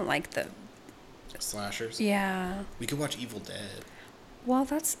 So I don't like the... slashers? Yeah. We could watch Evil Dead. Well,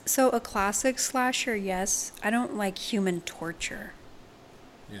 that's... So a classic slasher, yes. I don't like human torture.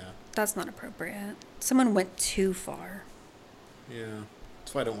 Yeah. That's not appropriate. Someone went too far. Yeah.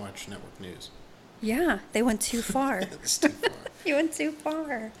 That's why I don't watch network news. Yeah, they went too far. It's too far. You went too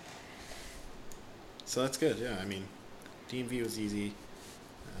far. So that's good, yeah. I mean, DMV was easy.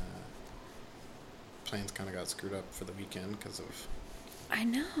 Plans kind of got screwed up for the weekend because of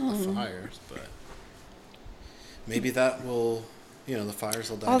the fires, but maybe that will, the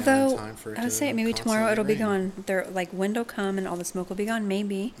fires will die down in time for it to... I would say maybe tomorrow it'll be gone. Their wind will come and all the smoke will be gone,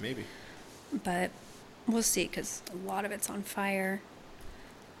 maybe. Maybe. But we'll see, because a lot of it's on fire.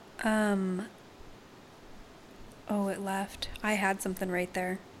 Oh, it left. I had something right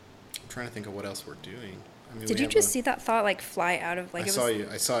there. I'm trying to think of what else we're doing. I mean, Did you just see that thought fly out of I saw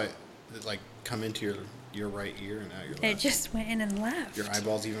it like come into your your right ear and out your left. It just went in and left. Your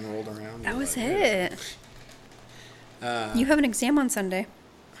eyeballs even rolled around. That was like, it. You have an exam on Sunday.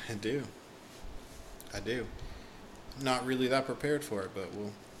 I do. Not really that prepared for it, but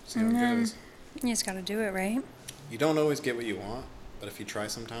we'll see how it goes. You just got to do it, right? You don't always get what you want, but if you try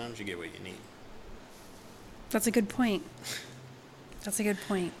sometimes, you get what you need. That's a good point. I'm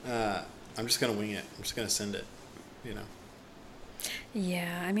just going to wing it. I'm just going to send it, you know.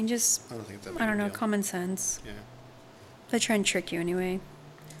 Yeah, I mean, just, I don't think that's I don't know, common sense. Yeah. They try and trick you anyway.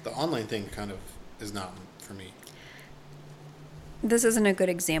 The online thing kind of is not for me. This isn't a good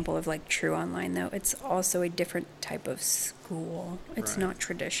example of like true online though. It's also a different type of school. It's not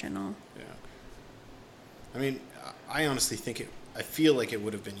traditional. Yeah. I mean, I honestly think I feel like it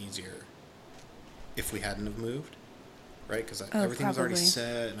would have been easier if we hadn't have moved, right? Because everything was already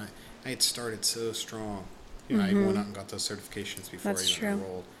set and I had started so strong. You know, I went out and got those certifications before I even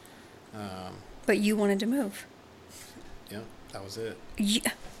enrolled. But you wanted to move. Yeah, that was it.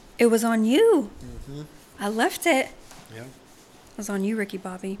 It was on you. Mm-hmm. I left it. Yeah. It was on you, Ricky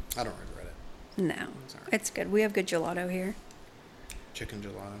Bobby. I don't regret it. No. It's good. We have good gelato here. Chicken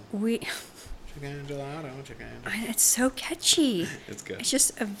gelato. Chicken gelato, chicken. It's so catchy. It's good. It's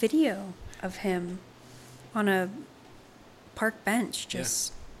just a video of him on a park bench.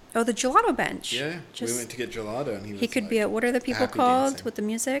 Oh, the gelato bench. Yeah. We went to get gelato and he could be at, what are the people called dancing with the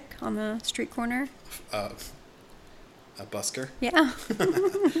music on the street corner? A busker? Yeah.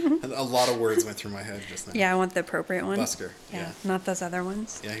 A lot of words went through my head just now. Yeah, I want the appropriate one. Busker. Yeah. Not those other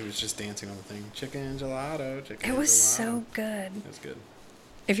ones. Yeah, he was just dancing on the thing. Chicken gelato, chicken gelato. It was so good. It was good.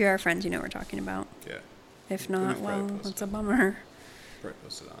 If you're our friends, you know what we're talking about. Yeah. If not, well, it's a bummer. Probably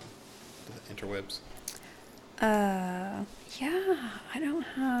posted on the interwebs. Yeah, I don't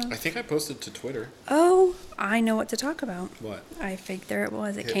have... I think I posted to Twitter. Oh, I know what to talk about. What? I faked there it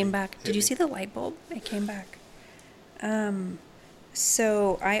was. It came back. Did you see the light bulb? It came back.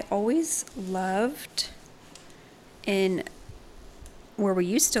 So I always loved in where we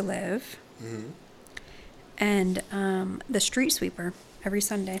used to live and the street sweeper every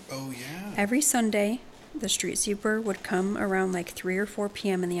Sunday. Oh, yeah. Every Sunday, the street sweeper would come around like 3 or 4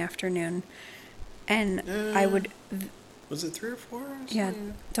 p.m. in the afternoon. And I would... Was it 3 or 4? Yeah,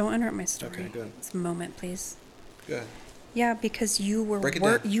 don't interrupt my story. Okay, good. It's a moment, please. Good. Yeah, because you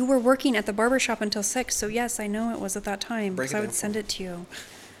were working at the barbershop until 6, so yes, I know it was at that time. So I would send it to you.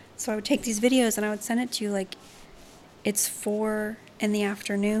 So I would take these videos and I would send it to you like, it's 4 in the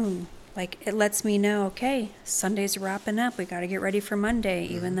afternoon. Like, it lets me know, okay, Sunday's wrapping up. We got to get ready for Monday,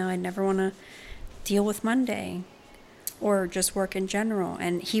 even though I never want to deal with Monday or just work in general.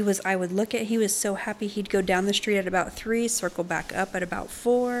 And he was so happy. He'd go down the street at about 3, circle back up at about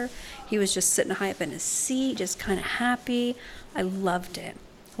 4. He was just sitting high up in his seat, just kind of happy. I loved it.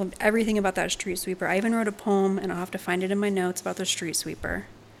 Loved everything about that street sweeper. I even wrote a poem, and I'll have to find it in my notes, about the street sweeper.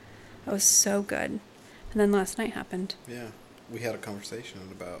 That was so good. And then last night happened. Yeah. We had a conversation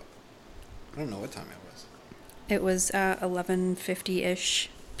about, I don't know what time it was. It was 11:50-ish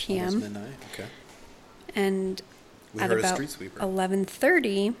p.m. Almost midnight, okay. And we at heard about a street sweeper.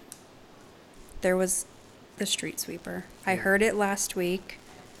 11:30, there was the street sweeper. I heard it last week,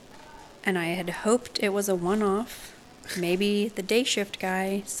 and I had hoped it was a one-off. Maybe the day shift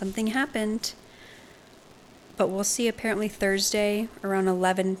guy, something happened. But we'll see. Apparently Thursday, around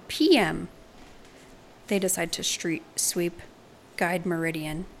 11 p.m., they decide to street sweep Guide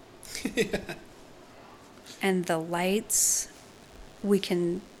Meridian. And the lights, we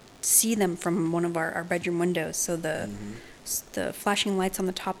can see them from one of our bedroom windows. So the flashing lights on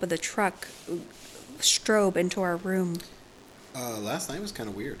the top of the truck strobe into our room. Last night was kind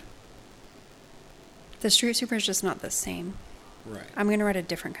of weird. The street sweeper is just not the same. Right. I'm going to write a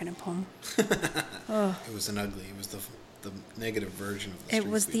different kind of poem. It was an ugly. It was the negative version of the street It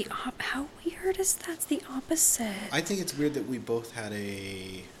was sweeper. How weird is that? It's the opposite. I think it's weird that we both had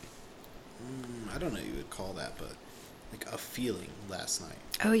I don't know what you would call that, but like a feeling last night.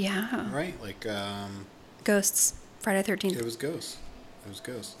 Oh, yeah. Right? Like, Ghosts. Friday 13th. It was ghosts.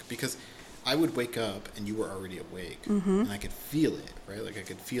 Because I would wake up and you were already awake, and I could feel it, right? Like I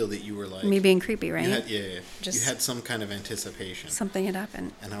could feel that you were like... Me being creepy, right? You had some kind of anticipation. Something had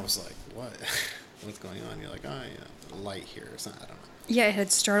happened. And I was like, what? What's going on? You're like, a light here or something. I don't know. Yeah, it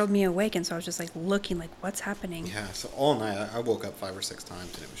had startled me awake, and so I was just like looking, like, what's happening? Yeah, so all night I woke up 5 or 6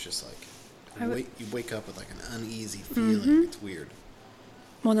 times, and it was just like... You wake up with like an uneasy feeling. It's weird.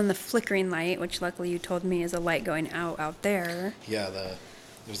 Well, then the flickering light, which luckily you told me is a light going out there. Yeah,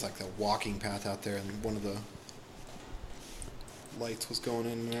 there's like the walking path out there, and one of the lights was going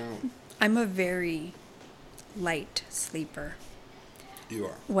in and out. I'm a very light sleeper. You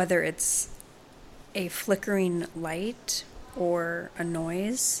are. Whether it's a flickering light or a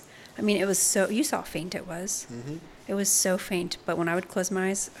noise. I mean, it was so, you saw how faint it was. Mm-hmm. It was so faint, but when I would close my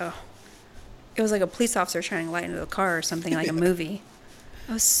eyes, oh, it was like a police officer shining light into the car or something, like a movie.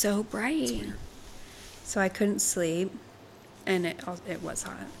 It was so bright. So I couldn't sleep, and it was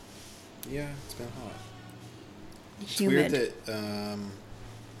hot. Yeah, it's been hot. It's Humid. weird that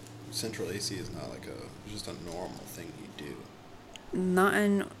central AC is not like just a normal thing you do. Not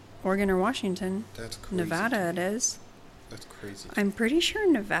in Oregon or Washington. That's crazy. Nevada it is. That's crazy. I'm pretty sure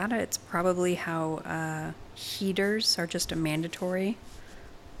in Nevada it's probably how heaters are just a mandatory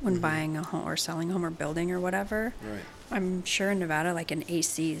when buying a home or selling a home or building or whatever. Right. I'm sure in Nevada, like an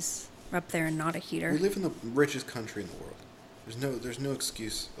AC's up there and not a heater. We live in the richest country in the world. There's no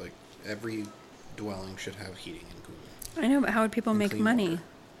excuse. Like, every dwelling should have heating and cooling. I know, but how would people And make clean money? water.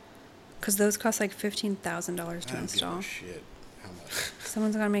 Because those cost like $15,000 to I don't install. give a shit how much.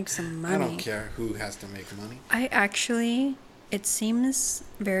 Someone's got to make some money. I don't care who has to make money. It seems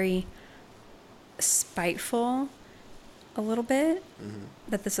very spiteful a little bit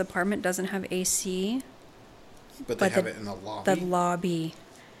that this apartment doesn't have AC. But they have it in the lobby. The lobby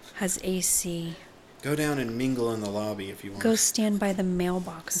has AC. Go down and mingle in the lobby if you want. Go stand by the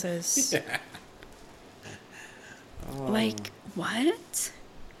mailboxes. Yeah. Oh. Like, what?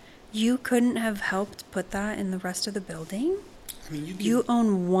 You couldn't have helped put that in the rest of the building? I mean, You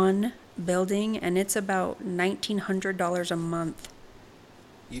own one building, and it's about $1,900 a month.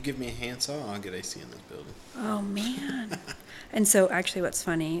 You give me a handsaw, I'll get AC in this building. Oh, man. And so, actually, what's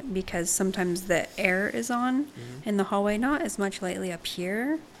funny, because sometimes the air is on in the hallway, not as much lately up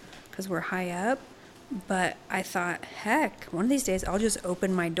here, because we're high up, but I thought, heck, one of these days I'll just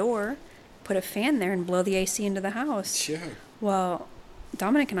open my door, put a fan there, and blow the AC into the house. Sure. Well,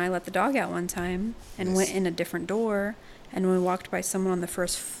 Dominic and I let the dog out one time and went in a different door, and when we walked by someone on the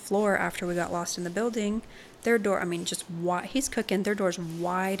first floor after we got lost in the building, their door, I mean, just he's cooking, their door's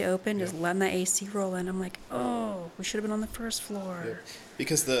wide open, just letting the AC roll in. I'm like, oh, we should have been on the first floor. Yeah.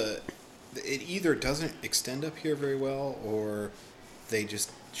 Because it either doesn't extend up here very well, or they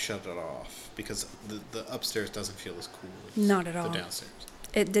just shut it off, because the upstairs doesn't feel as cool as Not at all. the downstairs.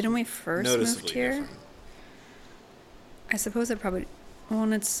 Didn't we first Noticeably moved here? different. I suppose it probably, well,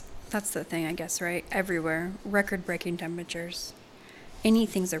 that's the thing, I guess, right? Everywhere, record-breaking temperatures.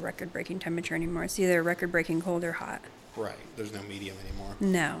 Anything's a record-breaking temperature anymore. It's either record-breaking cold or hot. Right. There's no medium anymore.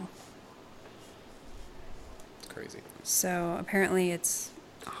 No. It's crazy. So apparently it's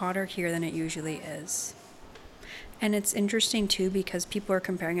hotter here than it usually is. And it's interesting, too, because people are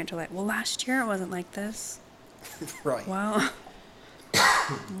comparing it to like, well, last year it wasn't like this. Right. Well,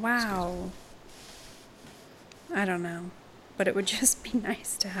 wow. I don't know. But it would just be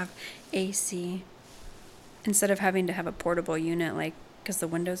nice to have AC instead of having to have a portable unit, like, because the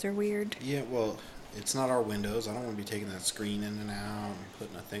windows are weird. Yeah, well, it's not our windows. I don't want to be taking that screen in and out and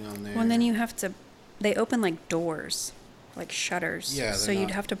putting a thing on there. Well, and then you have to, they open like doors, like shutters. Yeah, so they're you'd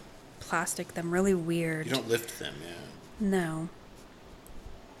not- have to plastic them really weird. You don't lift them, yeah. No.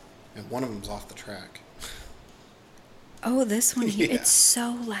 And one of them's off the track. Oh, this one here, Yeah. it's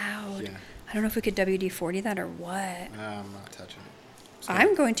so loud. Yeah. I don't know if we could WD-40 that or what. I'm not touching it.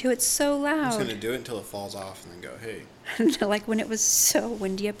 I'm going to. It's so I'm loud. just going to do it until it falls off and then go, hey. Like when it was so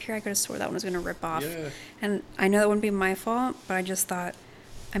windy up here, I could have swore that one was going to rip off. Yeah. And I know that wouldn't be my fault, but I just thought,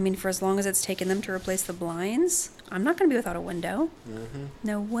 I mean, for as long as it's taken them to replace the blinds, I'm not going to be without a window. Mm-hmm.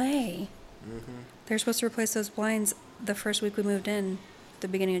 No way. Mm-hmm. They're supposed to replace those blinds the first week we moved in, the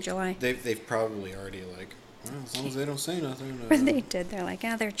beginning of July. They've probably already, like, well, as long as they don't say nothing. When they did, they're like,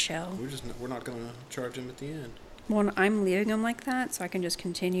 they're chill. We're not going to charge them at the end. Well, I'm leaving them like that, so I can just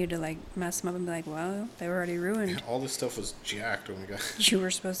continue to, like, mess them up and be like, well, they were already ruined. All this stuff was jacked when we got... You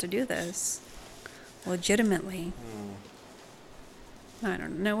were supposed to do this. Legitimately. I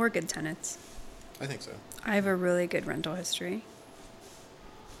don't know. We're good tenants. I think so. I have a really good rental history.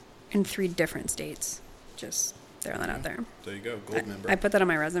 In 3 different states. Just throwing that out there. There you go. Gold member. I put that on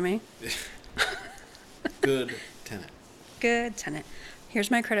my resume. Good tenant. Good tenant. Here's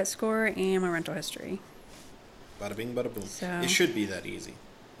my credit score and my rental history. Bada bing, bada boom. So- It should be that easy.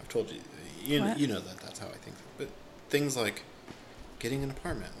 I've told you. What? You know that's how I think. But things like getting an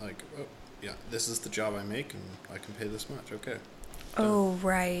apartment, like, oh, yeah, this is the job I make and I can pay this much. Okay. Oh,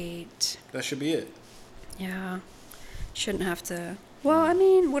 right. That should be it. Yeah. Shouldn't have to. Well, I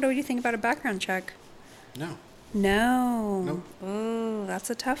mean, what do you think about a background check? No. No. Nope. Oh, that's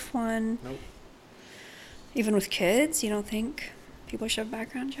a tough one. Nope. Even with kids, you don't think people should have a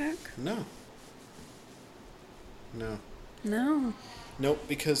background check? No. No. No. Nope,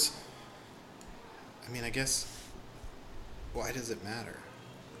 because, I mean, I guess, why does it matter?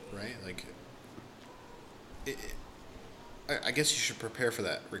 Right? Like, I guess you should prepare for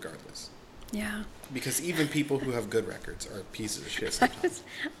that regardless. Yeah. Because even people who have good records are pieces of shit sometimes.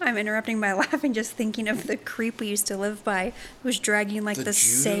 I'm interrupting my laughing just thinking of the creep we used to live by who was dragging like the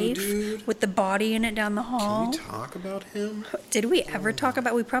safe dude? with the body in it down the hall. Can we talk about him? Did we ever talk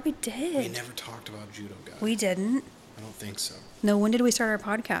about? We probably did. We never talked about Judo Guy. We didn't. I don't think so. No, when did we start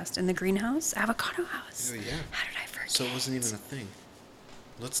our podcast? In the greenhouse? Avocado house. Oh, yeah. How did I forget? So it wasn't even a thing.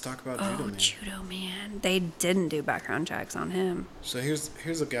 Let's talk about Judo Man. Judo Man. They didn't do background checks on him. So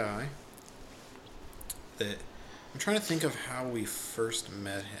here's a guy that I'm trying to think of how we first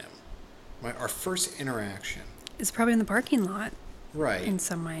met him. Our first interaction. It's probably in the parking lot. Right. In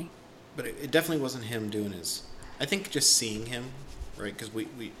some way. But it definitely wasn't him doing his... I think just seeing him, right? Because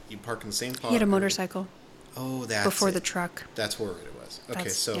you park in the same spot. He had a motorcycle. Oh, that's before it. The truck. That's where it was. Okay,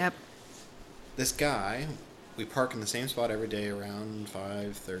 so yep. This guy, we park in the same spot every day around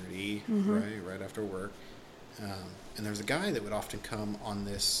 5:30, right after work. And there's a guy that would often come on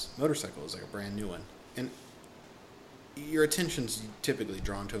this motorcycle. It was like a brand new one. And your attention's typically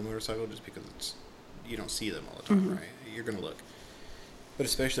drawn to a motorcycle just because you don't see them all the time, right? You're going to look. But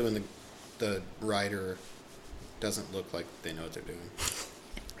especially when the rider doesn't look like they know what they're doing.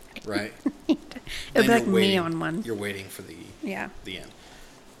 Right? It would be like me on one. You're waiting for the end.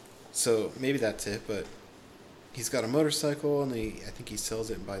 So maybe that's it, but he's got a motorcycle, and I think he sells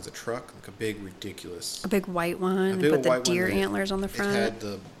it and buys a truck, like a big, ridiculous... A big white one with the deer antlers on the front. It had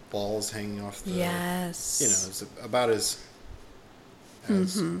the balls hanging off the... Yes. You know, it's about as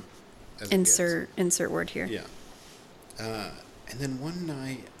insert word here. Yeah. And then one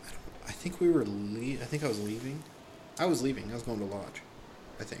night, I think we were I think I was leaving. I was going to lodge,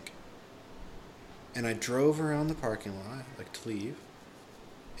 I think. And I drove around the parking lot, like to leave,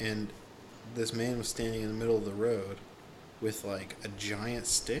 and this man was standing in the middle of the road with like a giant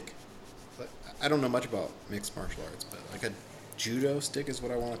stick. I don't know much about mixed martial arts, but like a judo stick is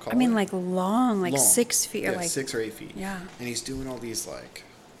what I want to call it. I mean, like long, 6 feet, or like 6 or 8 feet. Yeah. And he's doing all these like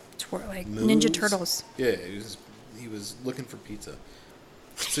moves. Ninja Turtles. Yeah, he was looking for pizza.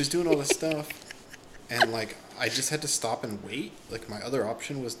 So he's doing all this stuff, and like I just had to stop and wait. Like my other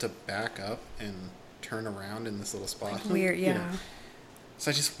option was to back up and turn around in this little spot. Like weird, yeah. You know?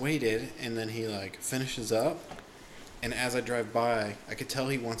 So I just waited, and then he like finishes up, and as I drive by, I could tell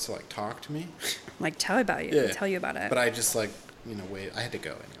he wants to like talk to me. Like tell you about it. But I just wait. I had to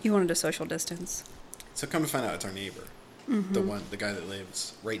go. Anyway. You wanted a social distance. So come to find out, it's our neighbor, the guy that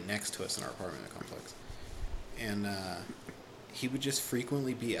lives right next to us in our apartment complex, and he would just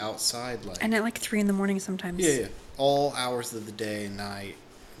frequently be outside, and at 3 a.m. sometimes. Yeah, all hours of the day and night.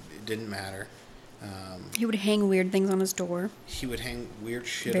 It didn't matter. He would hang weird things on his door. He would hang weird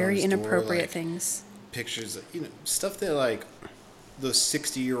shit Very on his inappropriate door, things. Pictures, stuff that those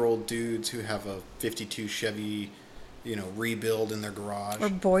 60-year-old dudes who have a 52 Chevy, rebuild in their garage. Or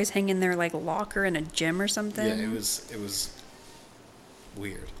boys hang in their locker in a gym or something. Yeah, it was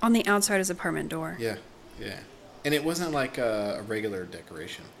weird. On the outside of his apartment door. Yeah. And it wasn't like a regular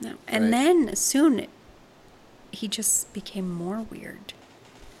decoration. No. And then soon he just became more weird.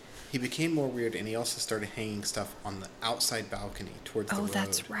 He became more weird, and he also started hanging stuff on the outside balcony towards the road. Oh,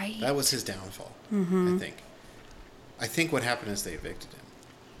 that's right. That was his downfall, I think. I think what happened is they evicted him.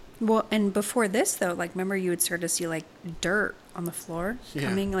 Well, and before this, though, remember you would start to see, dirt on the floor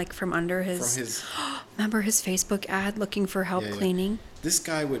coming, from under his... From his... Remember his Facebook ad looking for help cleaning? This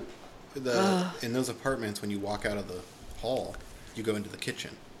guy would... In those apartments, when you walk out of the hall, you go into the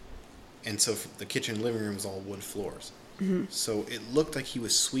kitchen. And so the kitchen living room is all wood floors. Mm-hmm. So it looked like he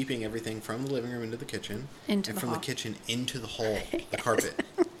was sweeping everything from the living room into the kitchen, and from the kitchen into the hall, the carpet.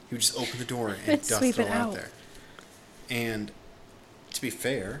 He would just open the door and dust it all out there. And to be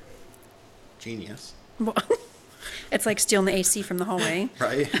fair, genius. Well, it's like stealing the AC from the hallway.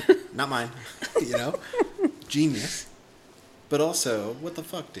 Right? Not mine. Genius. But also, what the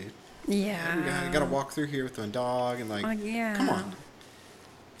fuck, dude? Yeah. I gotta walk through here with my dog and come on.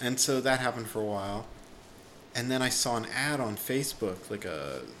 And so that happened for a while. And then I saw an ad on Facebook, like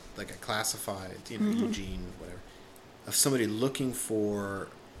a classified, Eugene, whatever, of somebody looking for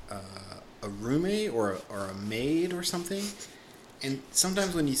a roommate or a maid or something. And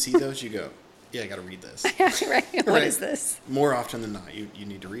sometimes when you see those, you go, yeah, I got to read this. Right. What is this? More often than not, you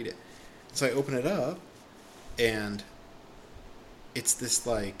need to read it. So I open it up, and it's this,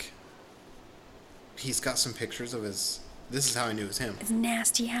 he's got some pictures of his... This is how I knew it was him. His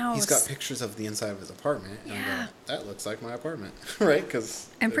nasty house. He's got pictures of the inside of his apartment. And I go, that looks like my apartment. Right?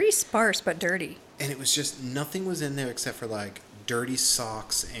 And pretty sparse, but dirty. And it was just, nothing was in there except for, dirty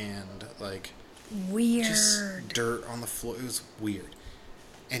socks and, weird. Just dirt on the floor. It was weird.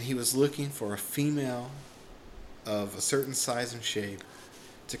 And he was looking for a female of a certain size and shape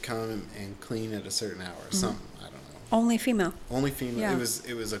to come and clean at a certain hour. Something, I don't know. Only female. Only female. Yeah.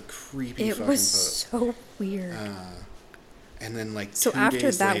 It was a creepy It fucking was post. so weird. And then like So 2 after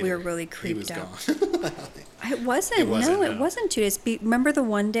days that, later, we were really he creeped was out. gone. It wasn't. It wasn't, No, no. it wasn't 2 days. Remember the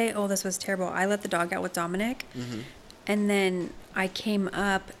one day? Oh, this was terrible. I let the dog out with Dominic. Mm-hmm. And then I came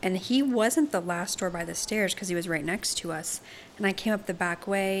up, and he wasn't the last door by the stairs because he was right next to us. And I came up the back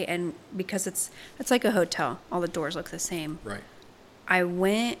way, and because it's like a hotel, all the doors look the same. Right. I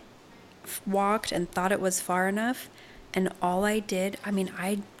went, walked, and thought it was far enough. And all I did,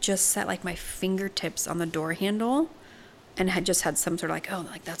 I just set like my fingertips on the door handle and had just had some sort of like, oh,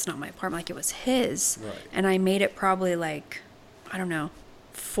 like that's not my apartment. Like it was his. Right. And I made it probably like, I don't know,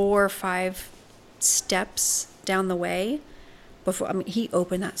 4 or 5 steps down the way before, he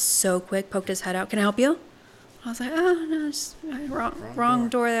opened that so quick, poked his head out. Can I help you? I was like, oh, no, it's wrong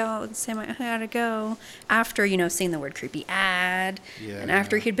door. They all say I gotta go. After, seeing the word creepy ad. Yeah. And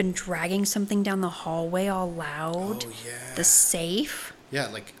after he'd been dragging something down the hallway all loud. Oh, yeah. The safe. Yeah,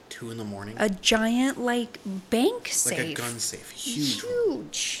 like 2 a.m. A giant, bank safe. Like a gun safe. Huge.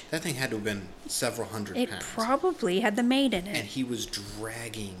 Huge. That thing had to have been several hundred It pounds. probably had the maid in it. And he was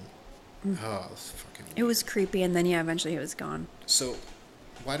dragging. Oh, it was fucking weird. It was creepy, and then, eventually he was gone. So,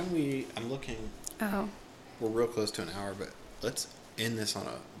 why don't we... I'm looking... Oh. We're real close to an hour, but let's end this on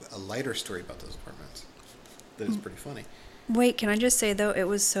a lighter story about those apartments. That is pretty funny. Wait, can I just say, though, it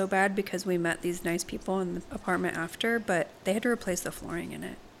was so bad because we met these nice people in the apartment after, but they had to replace the flooring in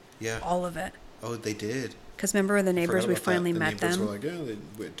it. Yeah. All of it. Oh, they did. Because remember the neighbors, Forgot we about finally that. met The neighbors them? were like,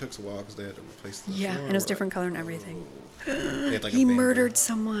 yeah, it took us a while because they had to replace the Yeah, floor. and it was We're different like, color and everything. They had like He a bamboo. murdered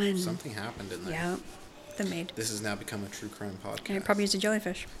someone. Something happened in there. Yeah, the maid. This has now become a true crime podcast. And it probably used a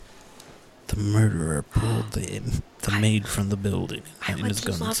jellyfish. The murderer pulled the maid from the building I and would is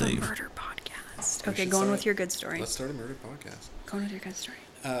gun love safe. a murder podcast. We Okay, should go on start- with your good story. Let's start a murder podcast. Go on with your good story.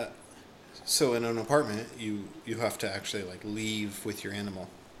 So in an apartment, you have to actually leave with your animal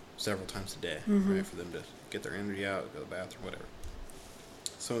several times a day, right, for them to get their energy out, go to the bathroom, whatever.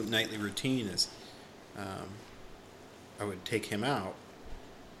 So nightly routine is, I would take him out,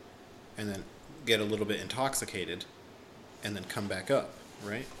 and then get a little bit intoxicated, and then come back up,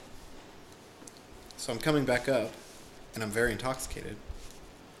 right? So I'm coming back up, and I'm very intoxicated,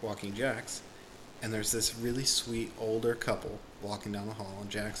 walking Jax, and there's this really sweet older couple walking down the hall, and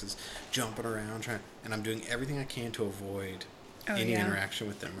Jax is jumping around, and I'm doing everything I can to avoid any interaction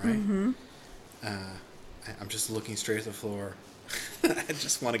with them, right? Mm-hmm. I'm just looking straight at the floor. I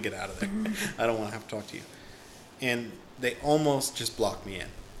just want to get out of there. I don't want to have to talk to you. And they almost just block me in.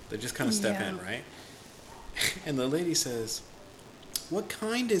 They just kind of step in, right? And the lady says, "What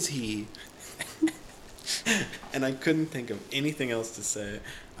kind is he?" And I couldn't think of anything else to say.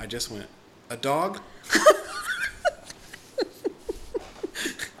 I just went, "A dog?"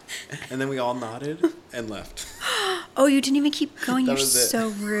 And then we all nodded and left. Oh, you didn't even keep going. That You're was it. so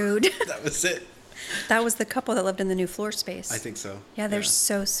rude. That was it. That was the couple that lived in the new floor space. I think so. Yeah, they're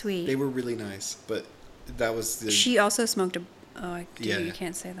so sweet. They were really nice, but that was the... She also smoked a... Oh, Yeah. you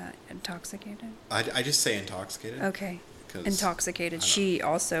can't say that. Intoxicated? I just say intoxicated. Okay. 'cause Intoxicated. I She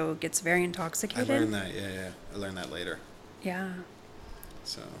also gets very I intoxicated. learned that, yeah. I learned that later. Yeah,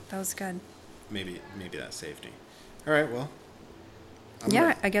 So that was good. maybe that saved me. All right, well.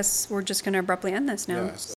 Yeah, I guess we're just going to abruptly end this now. Yeah, so